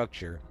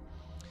structure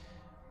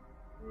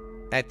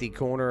at the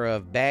corner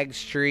of Bagg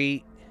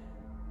Street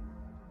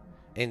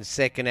and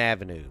 2nd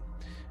Avenue,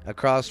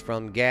 across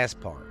from Case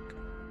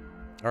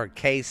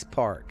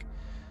Park.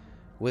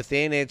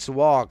 Within its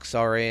walks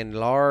are a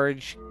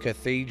large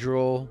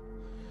cathedral,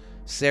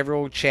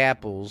 several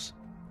chapels,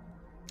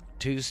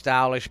 2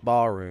 stylish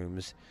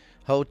ballrooms,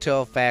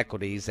 hotel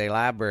faculties, a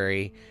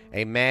library,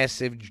 a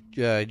massive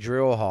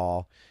drill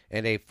hall,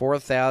 and a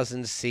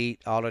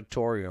 4,000-seat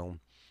auditorium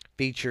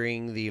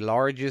featuring the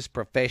largest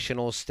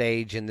professional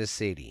stage in the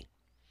city.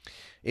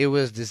 It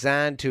was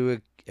designed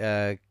to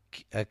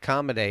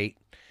accommodate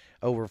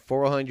over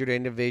 400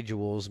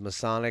 individuals'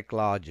 Masonic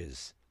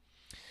lodges.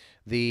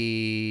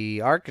 The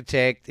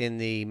architect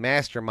and the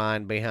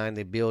mastermind behind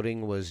the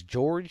building was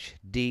George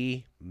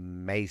D.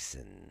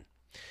 Mason.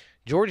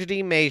 George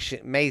D.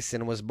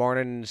 Mason was born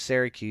in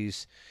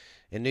Syracuse,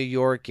 in New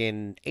York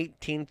in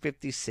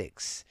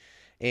 1856,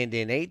 and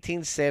in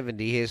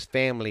 1870 his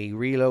family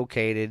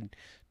relocated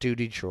to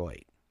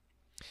Detroit.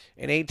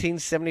 In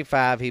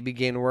 1875 he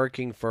began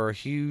working for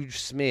Hugh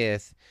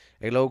Smith,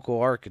 a local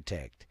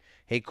architect.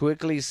 He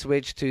quickly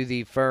switched to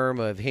the firm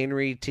of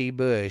Henry T.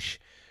 Bush,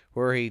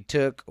 where he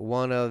took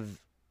on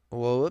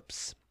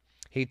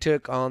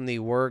the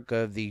work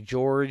of the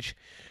George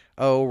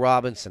O.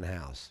 Robinson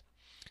House,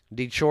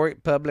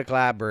 Detroit Public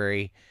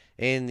Library,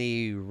 and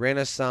the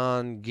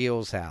Renaissance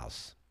Guilds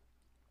House.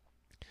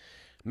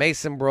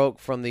 Mason broke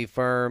from the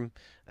firm,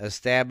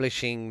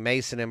 establishing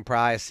Mason and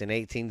Price in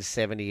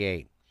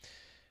 1878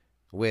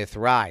 with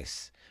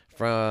Rice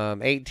From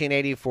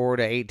 1884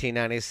 to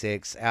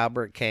 1896,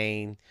 Albert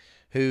Kane,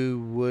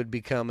 who would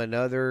become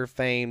another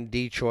famed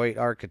Detroit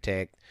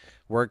architect,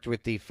 worked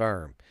with the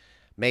firm.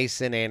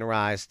 Mason and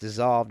Rice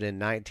dissolved in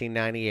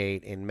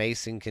 1998, and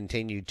Mason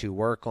continued to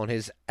work on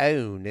his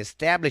own,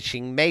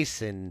 establishing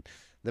the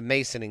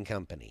Mason and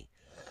Company.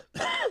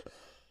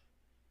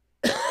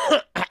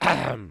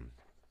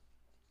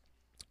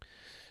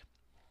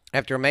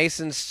 After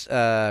Mason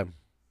struck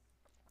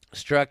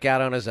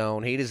out on his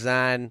own, he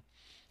designed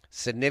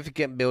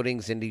significant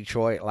buildings in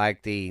Detroit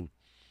like the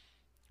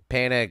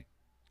Panachur,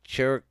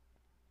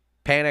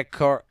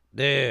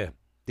 the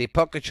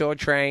Pocatcho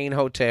Train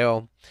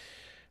Hotel,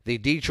 the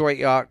Detroit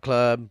Yacht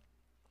Club,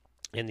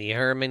 and the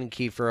Herman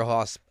Kiefer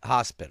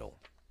Hospital.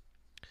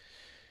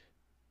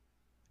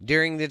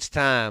 During this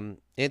time,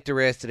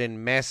 interested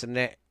in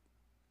Masonic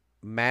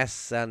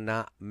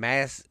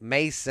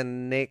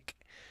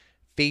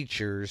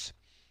features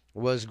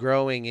was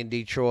growing in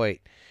Detroit,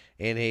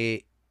 and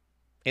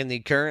in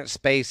the current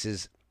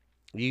spaces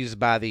used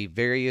by the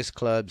various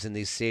clubs in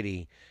the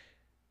city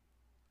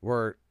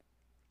were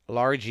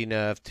large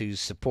enough to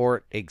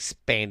support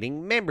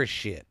expanding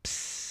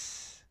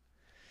memberships.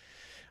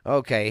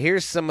 Okay,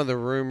 here's some of the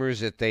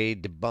rumors that they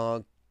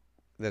debunk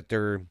that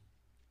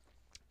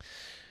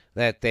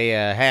they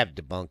have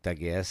debunked, I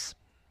guess.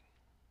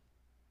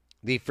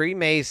 The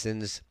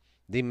Freemasons,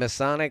 the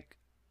Masonic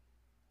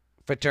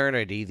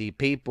fraternity, the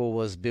people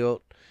was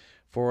built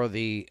for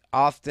the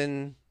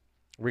often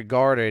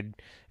regarded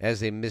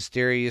as a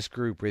mysterious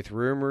group with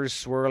rumors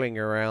swirling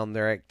around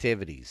their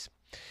activities.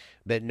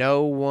 But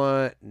no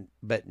one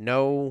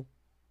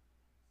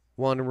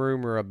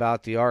rumor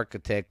about the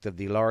architect of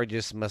the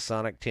largest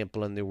Masonic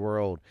temple in the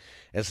world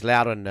is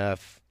loud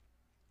enough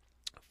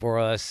for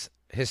us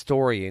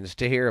historians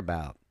to hear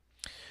about.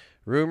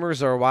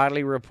 Rumors are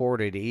widely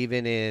reported,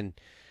 even in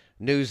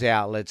news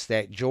outlets,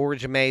 that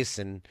George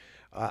Mason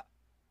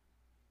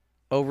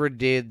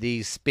overdid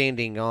the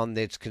spending on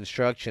its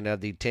construction of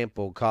the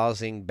temple,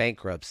 causing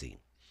bankruptcy.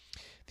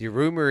 The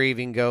rumor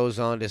even goes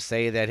on to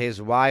say that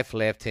his wife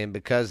left him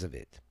because of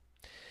it.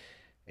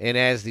 And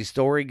as the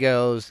story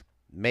goes,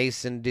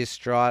 Mason,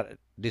 distraught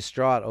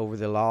over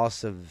the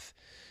loss of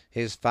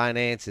his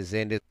finances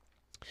and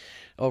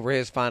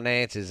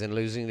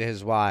losing to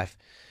his wife,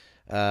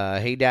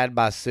 he died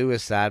by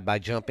suicide by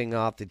jumping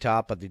off the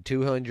top of the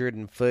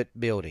 200-foot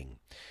building.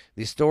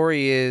 The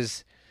story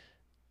is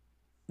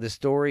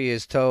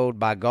told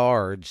by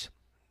guards,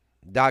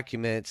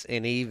 documents,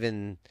 and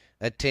even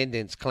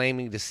attendants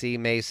claiming to see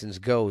Mason's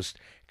ghost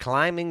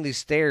climbing the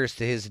stairs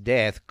to his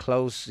death,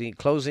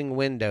 closing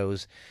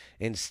windows,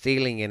 and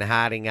stealing and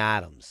hiding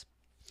items.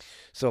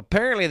 So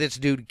apparently this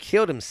dude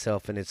killed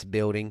himself in this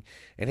building,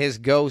 and his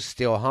ghost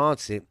still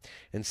haunts it,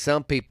 and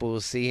some people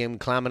will see him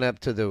climbing up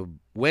to the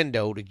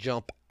window to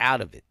jump out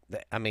of it.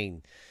 I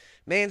mean,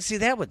 man, see,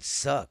 that would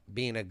suck,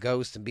 being a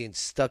ghost and being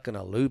stuck in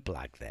a loop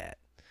like that.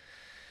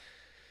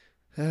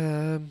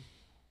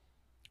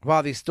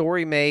 While the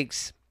story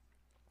makes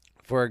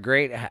for a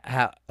great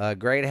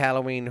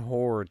Halloween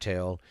horror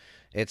tale,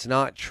 it's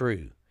not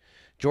true.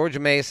 George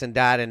Mason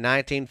died in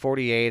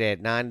 1948 at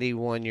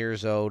 91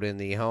 years old in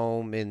the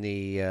home in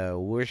the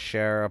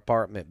Worcestershire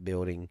apartment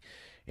building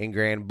in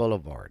Grand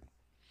Boulevard.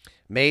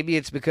 Maybe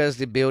it's because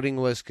the building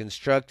was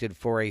constructed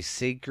for a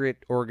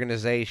secret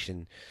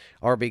organization,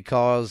 or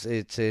because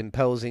its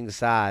imposing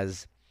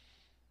size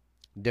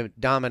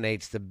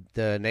dominates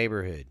the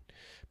neighborhood.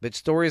 But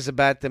stories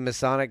about the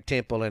Masonic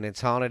Temple and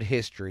its haunted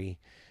history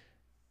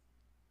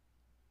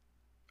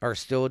are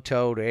still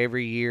told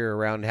every year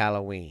around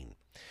Halloween.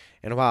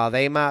 And while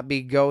they might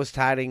be ghosts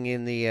hiding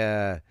in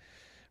the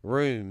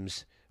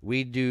rooms,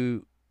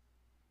 we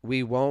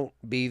won't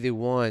be the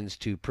ones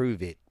to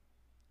prove it.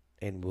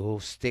 And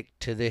we'll stick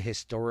to the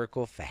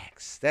historical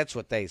facts. That's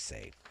what they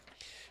say.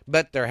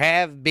 But there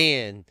have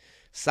been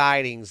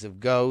sightings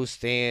of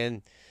ghosts,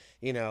 and,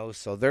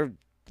 so they're,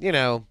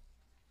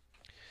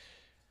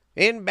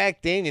 and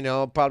back then,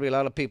 probably a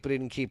lot of people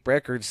didn't keep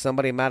records.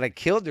 Somebody might have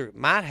killed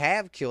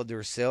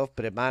herself,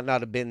 but it might not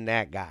have been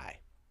that guy.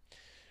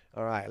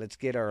 All right, let's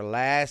get our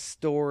last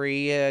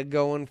story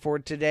going for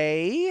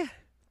today.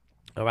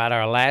 All right,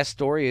 our last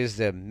story is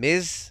the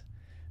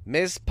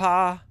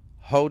Mizpah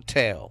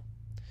Hotel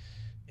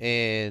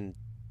in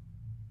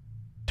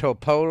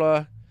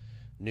Tupelo,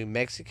 New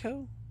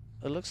Mexico,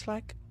 it looks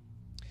like.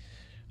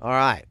 All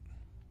right.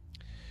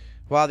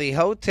 While the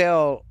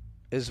hotel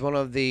is one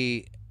of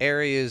the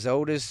area's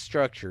oldest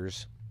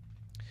structures,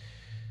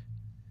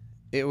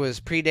 it was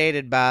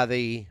predated by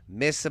the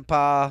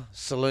Mizpah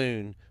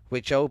Saloon,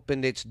 which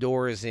opened its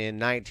doors in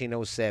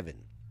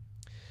 1907.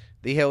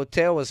 The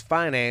hotel was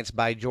financed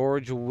by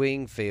George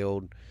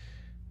Wingfield,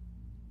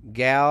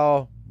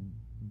 Gal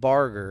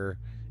Barger,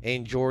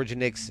 and George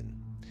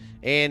Nixon,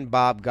 and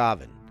Bob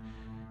Govan,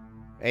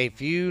 a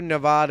few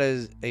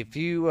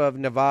of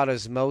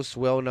Nevada's most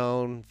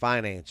well-known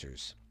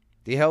financiers.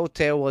 The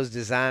hotel was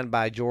designed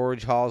by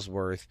George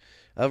Halsworth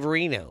of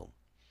Reno.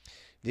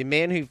 The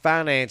men who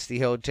financed the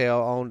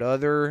hotel owned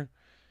other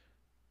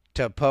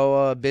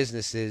Tupelo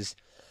businesses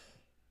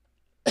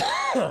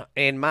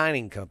and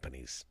mining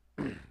companies.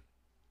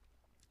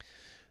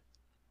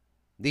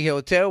 The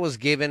hotel was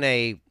given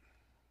a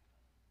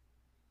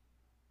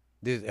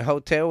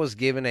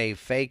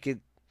fake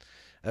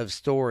of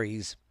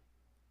stories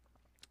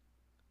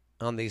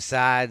on the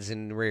sides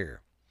and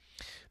rear.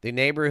 The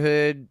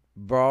neighborhood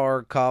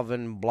bar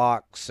Coven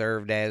block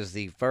served as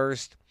the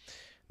first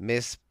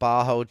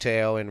Mizpah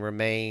hotel and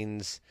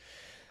remains,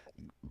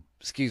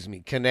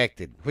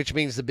 connected, which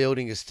means the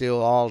building is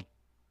still all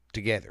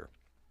together.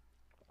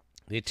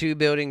 The two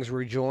buildings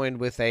were joined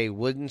with a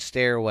wooden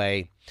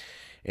stairway,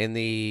 and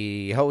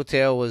the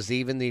hotel was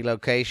even the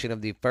location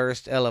of the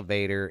first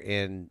elevator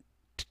in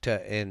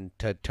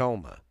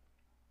Tacoma.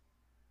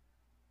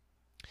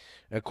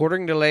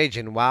 According to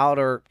legend, Wild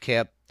Earp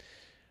kept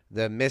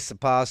the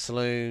Mizpah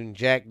Saloon.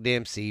 Jack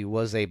Dempsey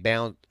was a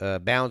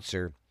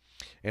bouncer,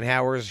 and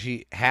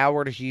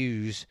Howard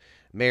Hughes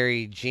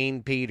married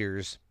Jean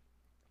Peters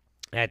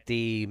at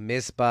the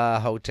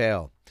Mizpah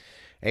Hotel.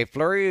 A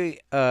flurry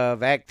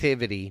of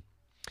activity,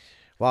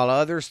 while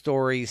other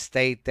stories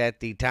state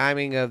that the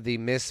timing of the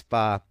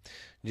Mizpah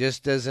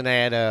just doesn't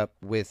add up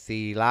with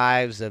the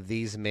lives of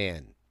these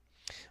men.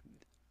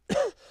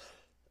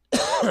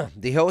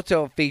 The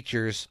hotel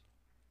features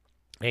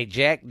a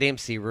Jack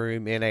Dempsey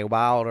room and a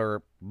Wild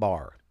Earp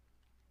bar.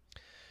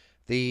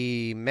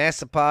 The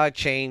Mizpah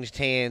changed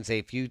hands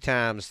a few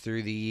times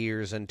through the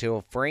years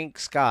until Frank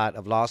Scott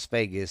of Las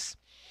Vegas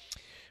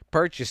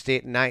purchased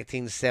it in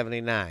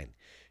 1979.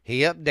 He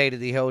updated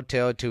the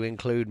hotel to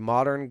include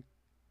modern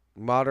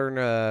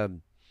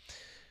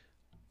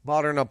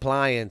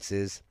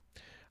appliances,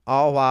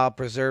 all while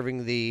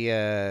preserving the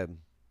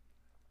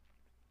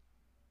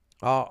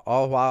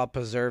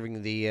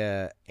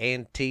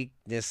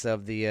antiqueness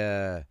of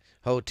the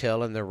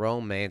hotel and the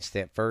romance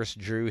that first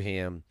drew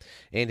him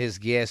and his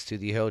guests to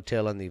the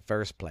hotel in the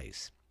first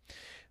place.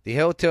 The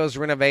hotel's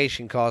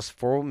renovation cost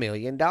 $4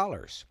 million,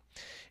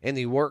 and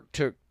the work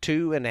took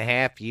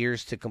 2.5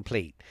 years to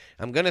complete.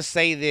 I'm going to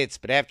say this,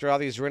 but after all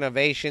these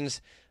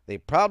renovations, they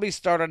probably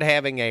started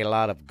having a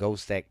lot of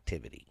ghost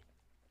activity.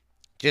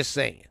 Just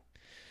saying.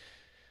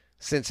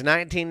 Since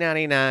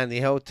 1999,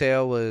 the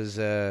hotel was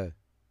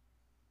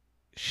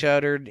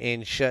shuttered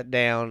and shut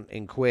down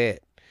and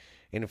quit,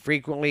 and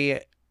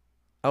frequently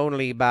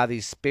only by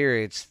the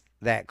spirits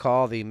that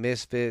call the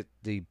Mizpah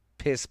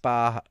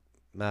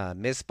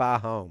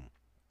home.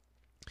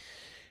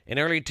 In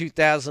early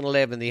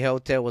 2011, the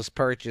hotel was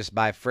purchased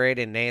by Fred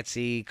and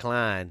Nancy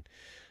Klein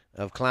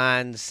of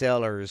Klein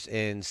Cellars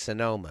in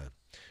Sonoma,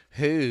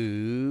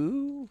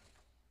 who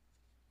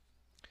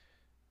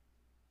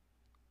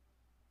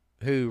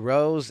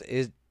Rose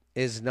is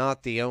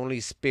not the only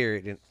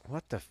spirit in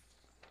what the.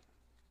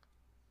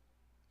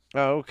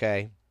 Oh,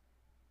 okay.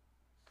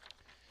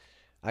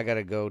 I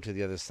gotta go to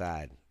the other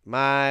side.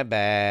 My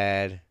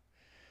bad.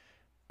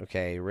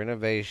 Okay,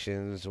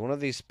 renovations. One of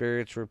these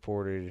spirits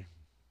reported.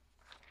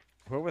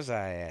 Where was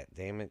I at?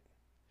 Damn it.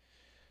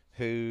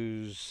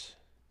 Whose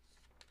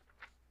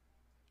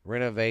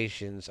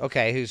renovations?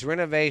 Okay, whose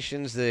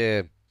renovations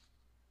the.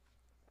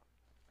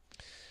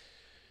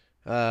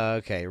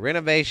 Okay,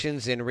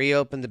 renovations and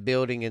reopened the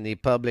building in the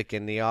public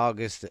in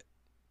August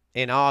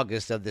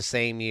of the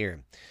same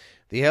year.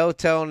 The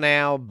hotel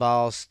now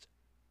boasts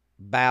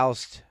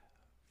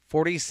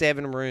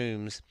 47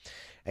 rooms,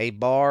 a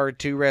bar,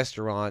 2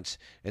 restaurants,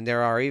 and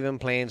there are even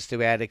plans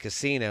to add a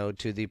casino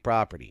to the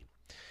property.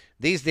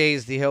 These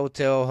days, the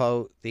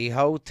hotel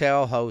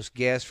hosts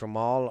guests from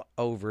all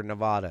over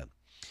Nevada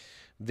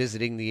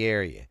visiting the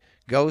area.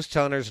 Ghost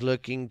hunters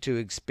looking to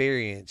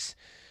experience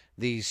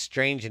the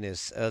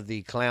strangeness of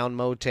the Clown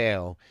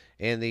Motel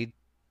and the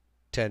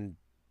Tapota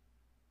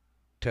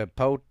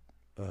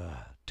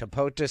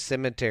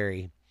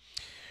Cemetery.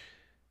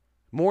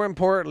 More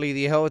importantly,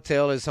 the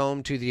hotel is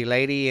home to the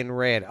Lady in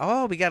Red.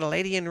 Oh, we got a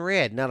Lady in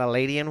Red, not a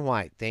Lady in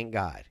White, thank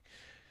God.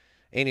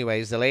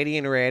 Anyways, the Lady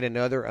in Red and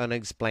other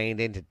unexplained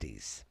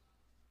entities.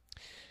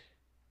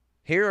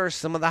 Here are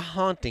some of the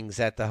hauntings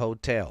at the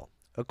hotel.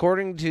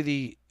 According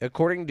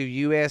to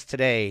US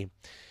Today,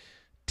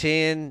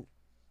 10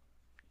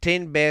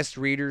 Best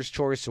Readers'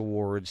 Choice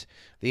Awards,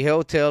 the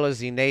hotel is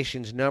the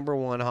nation's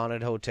 #1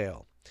 haunted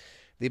hotel.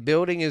 The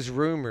building is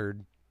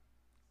rumored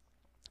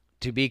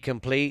to be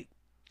completely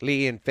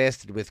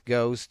infested with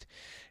ghosts,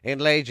 and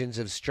legends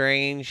of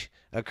strange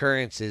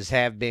occurrences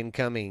have been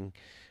coming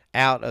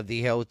out of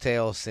the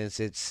hotel since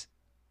it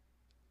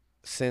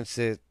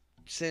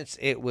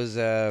was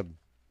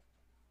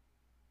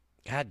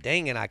God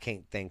dang it, I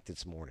can't think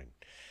this morning.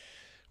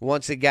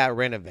 Once it got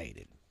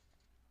renovated.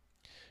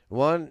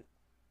 One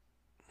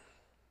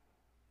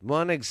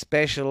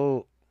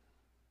especial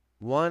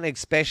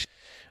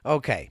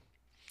okay.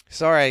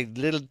 Sorry,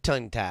 little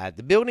tongue-tied.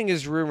 The building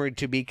is rumored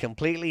to be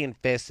completely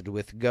infested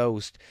with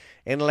ghosts,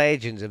 and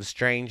legends of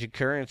strange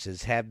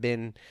occurrences have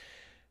been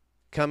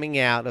coming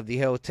out of the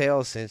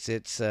hotel since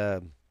it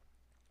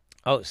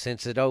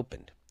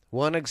opened.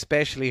 One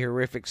especially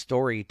horrific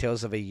story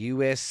tells of a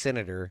U.S.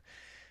 Senator,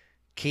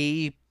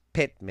 Key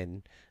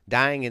Pittman,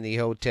 dying in the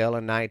hotel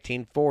in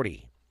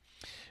 1940.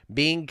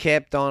 being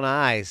kept on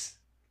ice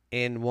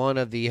in one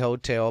of the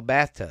hotel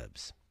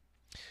bathtubs.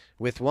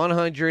 With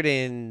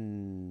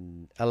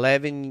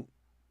 111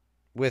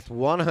 with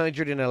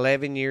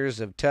 111 years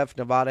of tough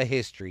Nevada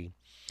history,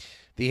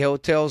 the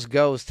hotel's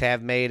ghosts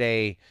have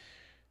made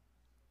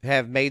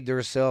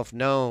themselves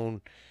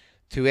known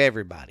to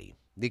everybody.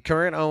 The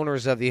current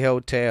owners of the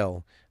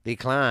hotel, the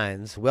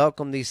Kleins,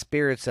 welcome the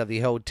spirits of the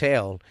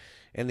hotel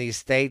and they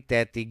state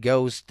that the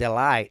ghosts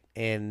delight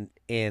in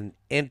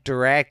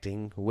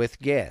interacting with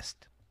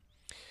guests.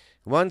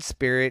 One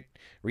spirit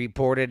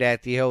reported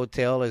at the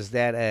hotel is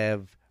that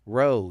of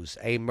Rose,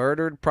 a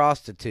murdered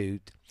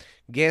prostitute.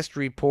 Guests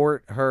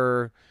report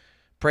her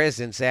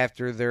presence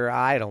after their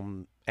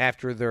items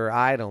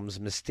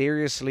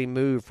mysteriously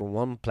moved from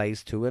one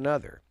place to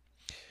another.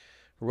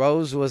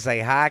 Rose was a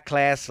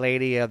high-class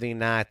lady of the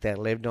night that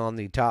lived on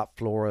the top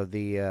floor of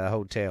the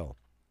hotel.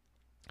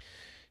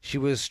 She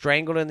was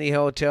strangled in the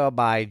hotel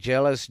by a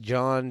jealous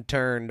John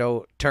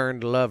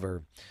turned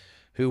lover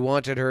who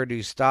wanted her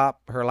to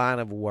stop her line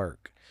of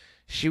work.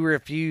 She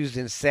refused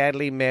and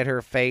sadly met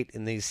her fate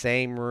in the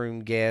same room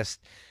guests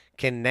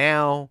can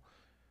now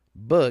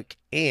book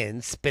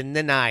and spend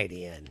the night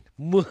in.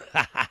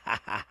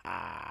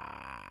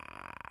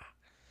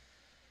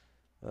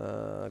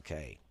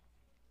 Okay.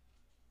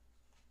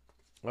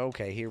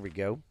 Okay, here we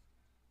go.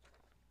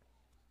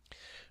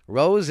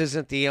 Rose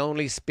isn't the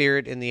only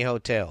spirit in the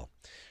hotel.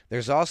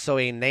 There's also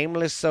a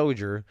nameless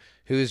soldier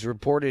who is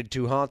reported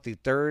to haunt the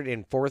third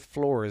and fourth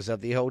floors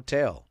of the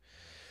hotel.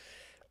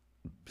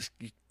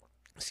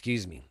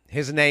 Excuse me.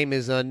 His name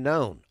is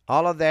unknown.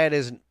 All that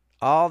is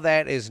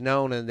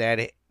known and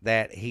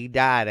that he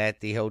died at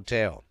the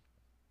hotel.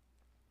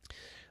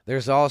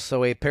 There's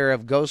also a pair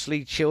of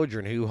ghostly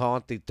children who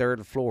haunt the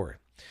third floor.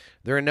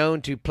 They're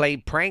known to play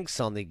pranks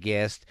on the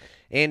guests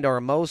and are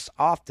most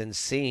often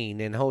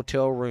seen in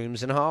hotel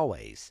rooms and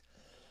hallways.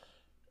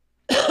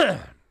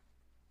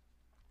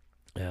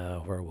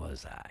 Where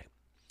was I?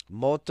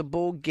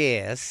 Multiple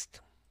guests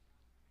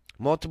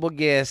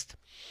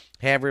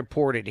have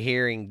reported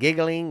hearing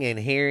giggling and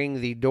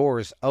hearing the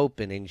doors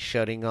open and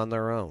shutting on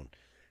their own.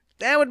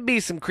 That would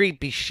be some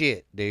creepy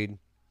shit, dude.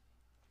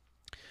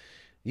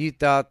 You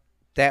thought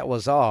that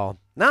was all?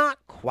 Not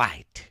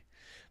quite.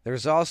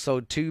 There's also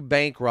 2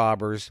 bank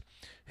robbers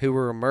who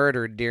were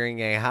murdered during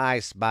a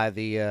heist by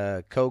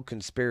the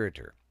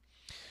co-conspirator.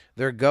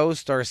 Their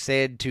ghosts are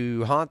said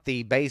to haunt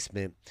the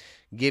basement,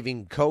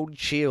 giving cold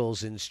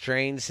chills and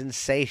strange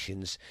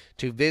sensations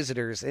to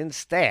visitors and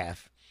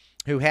staff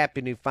who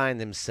happen to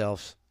find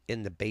themselves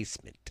in the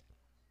basement.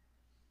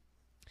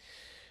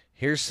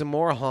 Here's some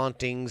more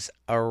hauntings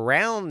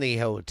around the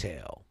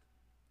hotel.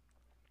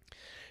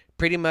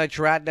 Pretty much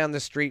right down the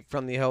street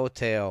from the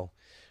hotel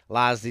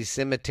lies the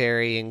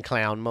cemetery and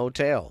clown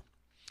motel.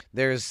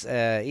 There's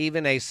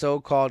even a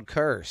so-called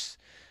curse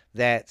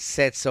that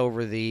sets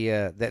over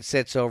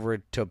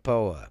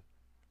Topoa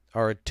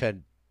or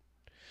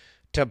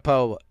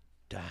Topoa.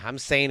 I'm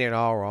saying it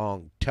all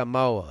wrong.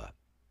 Tomoa.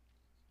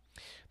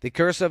 The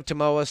curse of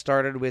Tomoa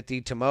started with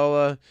the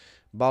Tomoa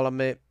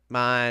Bolomit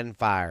mine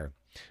fire.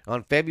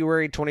 On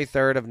February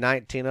 23rd of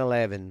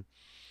 1911,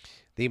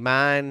 the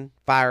mine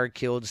fire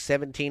killed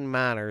 17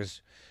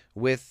 miners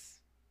with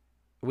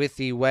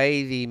the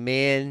way the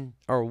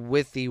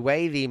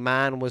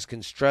mine was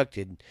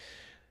constructed.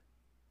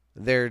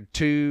 There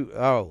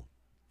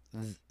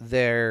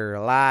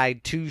lie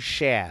 2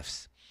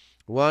 shafts,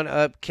 one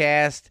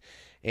upcast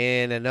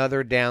and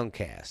another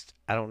downcast.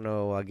 I don't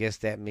know. I guess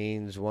that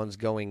means one's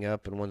going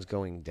up and one's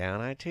going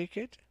down, I take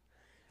it.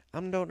 I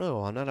don't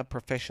know. I'm not a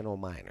professional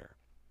miner.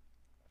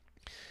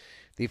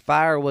 The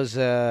fire was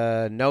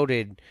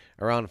noted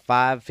around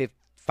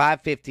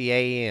 5:50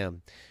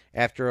 a.m.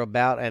 after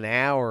about an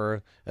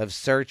hour of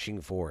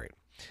searching for it.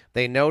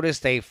 They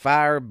noticed a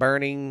fire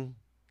burning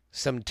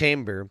some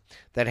timber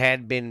that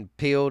had been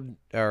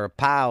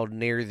piled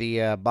near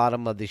the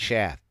bottom of the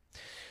shaft.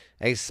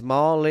 A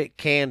small lit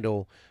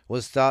candle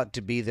was thought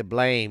to be the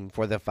blame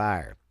for the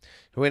fire.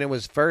 When it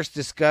was first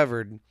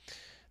discovered,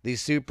 the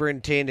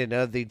superintendent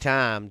of the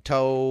time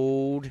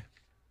told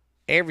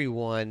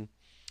everyone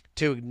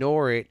to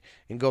ignore it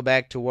and go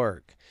back to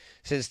work.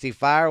 Since the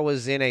fire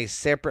was in a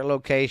separate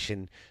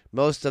location,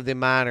 most of the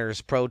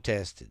miners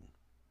protested.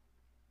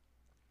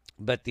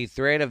 But the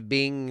threat of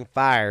being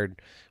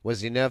fired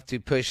was enough to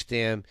push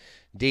them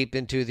deep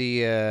into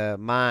the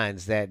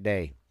mines that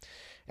day.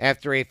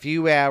 After a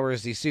few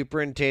hours, the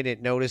superintendent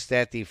noticed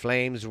that the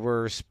flames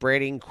were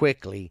spreading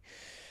quickly.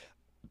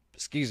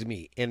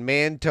 And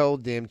men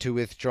told them to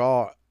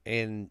withdraw.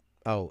 And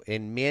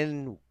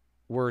men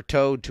were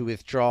told to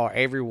withdraw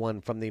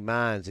everyone from the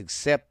mines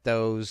except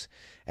those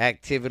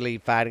actively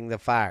fighting the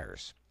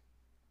fires.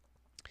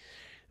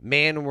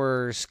 Men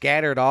were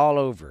scattered all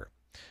over,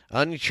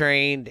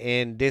 untrained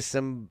and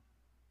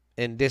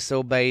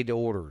disobeyed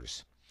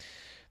orders.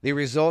 The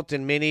result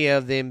in many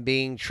of them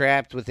being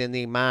trapped within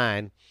the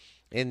mine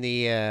in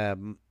the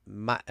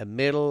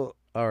middle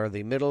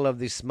of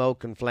the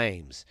smoke and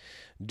flames.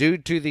 Due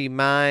to the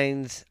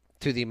mine's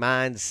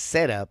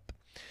setup,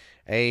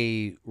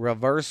 A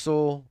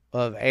reversal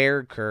of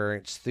air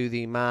currents through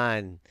the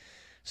mine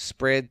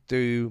spread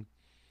through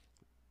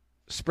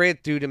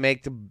to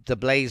make the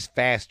blaze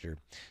faster.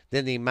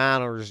 Then the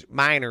miners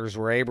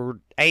were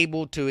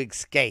able to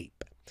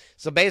escape.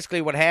 So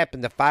basically, what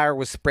happened? The fire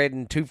was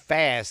spreading too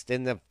fast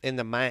in the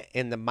mine,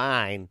 and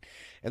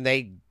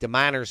the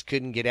miners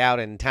couldn't get out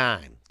in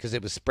time because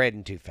it was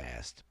spreading too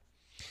fast.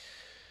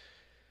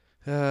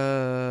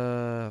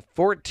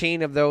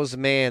 14 of those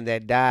men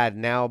that died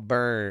now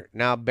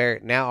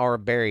are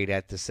buried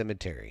at the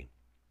cemetery.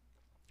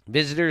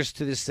 Visitors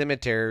to the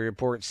cemetery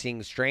report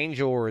seeing strange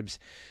orbs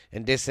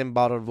and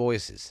disembodied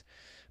voices,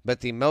 but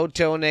the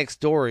motel next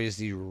door is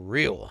the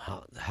real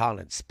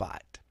haunted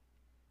spot.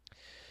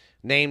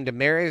 Named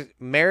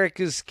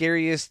America's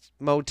Scariest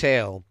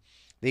Motel,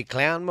 the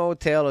Clown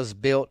Motel is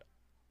built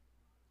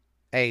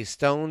a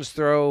stone's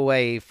throw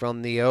away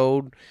from the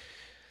old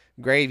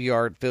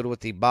graveyard filled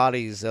with the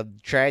bodies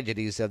of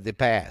tragedies of the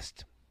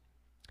past.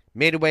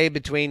 Midway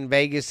between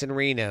Vegas and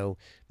Reno,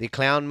 the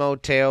Clown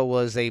Motel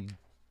was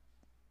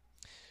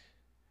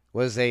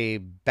a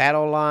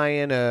battle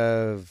lion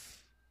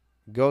of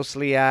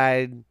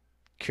ghostly-eyed,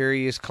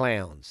 curious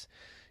clowns.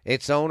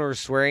 Its owner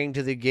swearing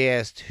to the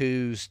guests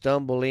who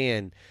stumble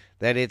in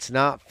that it's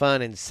not a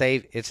fun and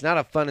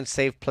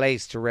safe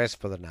place to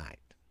rest for the night.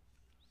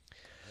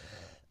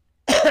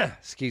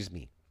 Excuse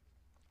me.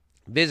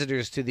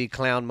 Visitors to the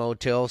Clown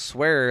Motel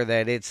swear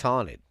that it's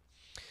haunted.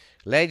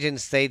 Legend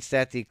states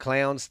that the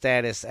clown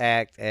status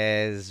act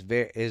as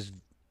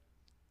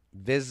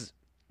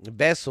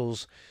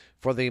vessels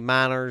for the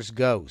miner's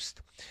ghost.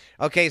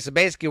 Okay, so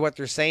basically what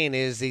they're saying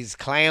is these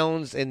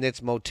clowns in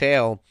this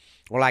motel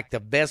were like the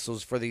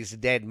vessels for these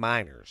dead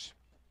miners.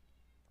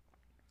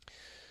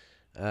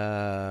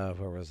 Where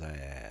was I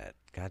at?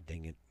 God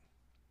dang it.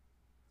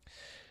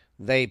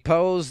 They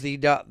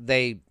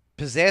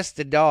possess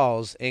the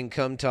dolls and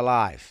come to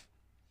life.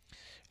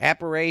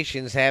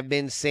 Apparitions have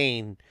been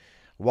seen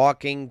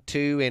walking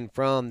to and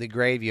from the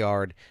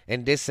graveyard,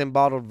 and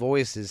disembodied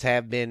voices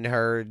have been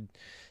heard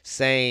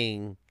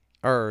saying,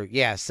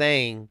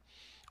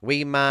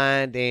 we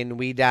mined and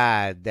we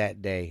died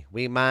that day.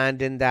 We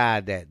mined and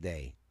died that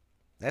day.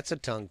 That's a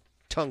tongue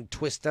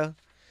twister.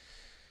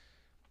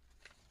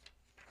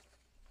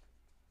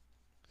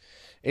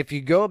 If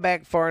you go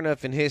back far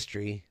enough in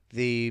history,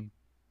 the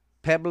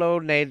Pueblo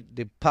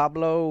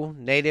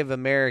Native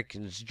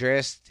Americans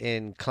dressed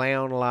in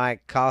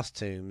clown-like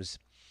costumes,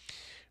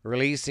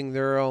 releasing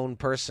their own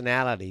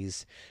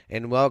personalities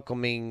and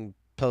welcoming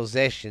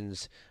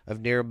possessions of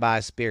nearby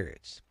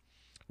spirits.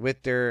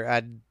 With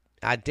their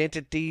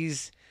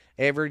identities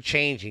ever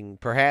changing,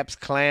 perhaps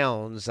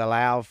clowns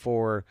allow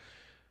for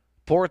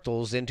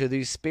portals into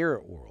the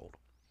spirit world.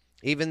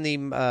 Even the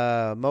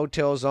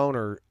motel's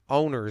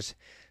owners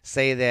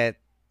say that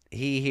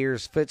he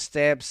hears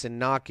footsteps and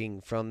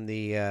knocking from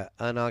the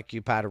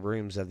unoccupied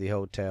rooms of the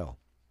hotel.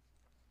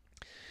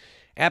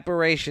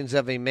 Apparitions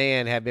of a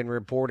man have been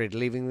reported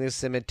leaving the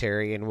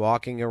cemetery and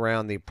walking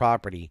around the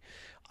property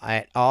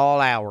at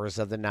all hours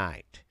of the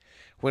night.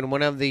 When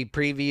one of the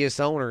previous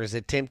owners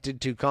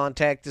attempted to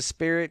contact the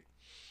spirit,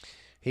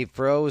 he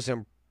froze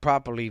and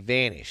promptly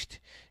vanished.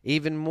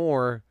 Even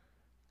more,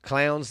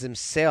 clowns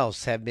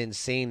themselves have been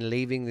seen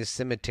leaving the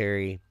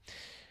cemetery,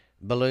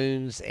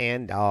 balloons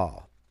and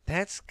all.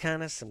 That's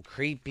kind of some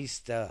creepy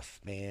stuff,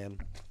 man.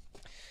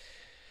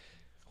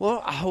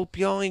 Well, I hope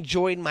y'all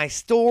enjoyed my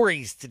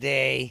stories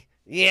today.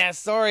 Yeah,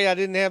 sorry I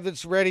didn't have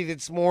this ready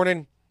this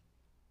morning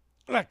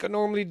like I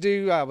normally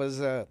do. I was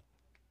up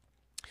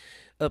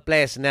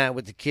last night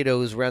with the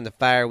kiddos around the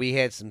fire. We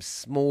had some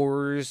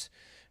s'mores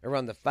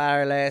around the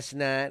fire last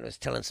night and was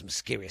telling some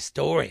scary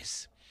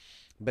stories.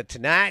 But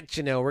tonight,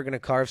 we're going to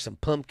carve some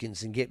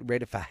pumpkins and get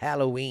ready for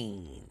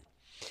Halloween.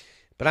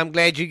 But I'm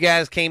glad you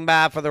guys came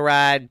by for the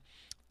ride.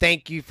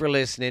 Thank you for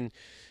listening.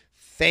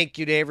 Thank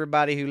you to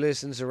everybody who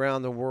listens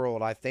around the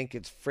world. I think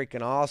it's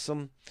freaking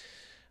awesome.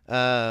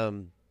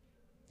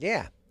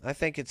 Yeah, I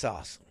think it's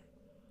awesome.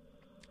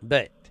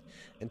 But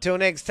until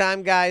next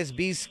time, guys,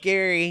 be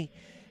scary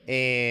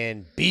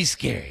and be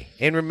scary.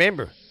 And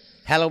remember,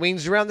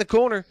 Halloween's around the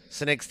corner.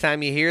 So next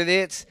time you hear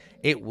this,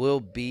 it will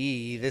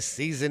be the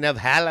season of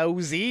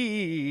Hallows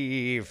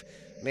Eve.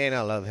 Man,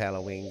 I love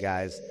Halloween,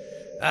 guys.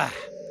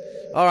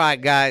 All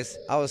right, guys.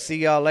 I will see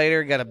y'all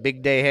later. Got a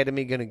big day ahead of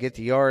me. Gonna get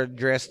the yard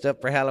dressed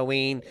up for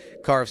Halloween.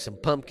 Carve some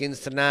pumpkins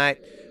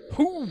tonight.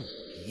 Whoo!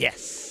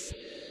 Yes.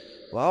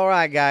 Well, all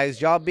right,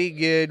 guys. Y'all be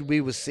good. We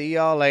will see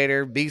y'all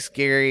later. Be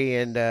scary.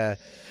 And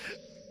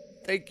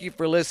thank you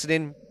for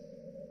listening.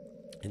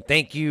 And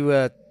thank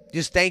you.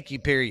 Just thank you,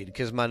 period.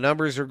 Because my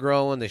numbers are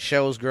growing. The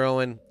show's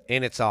growing.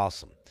 And it's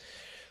awesome.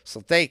 So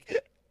thank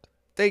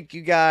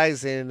you,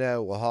 guys. And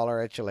we'll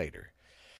holler at you later.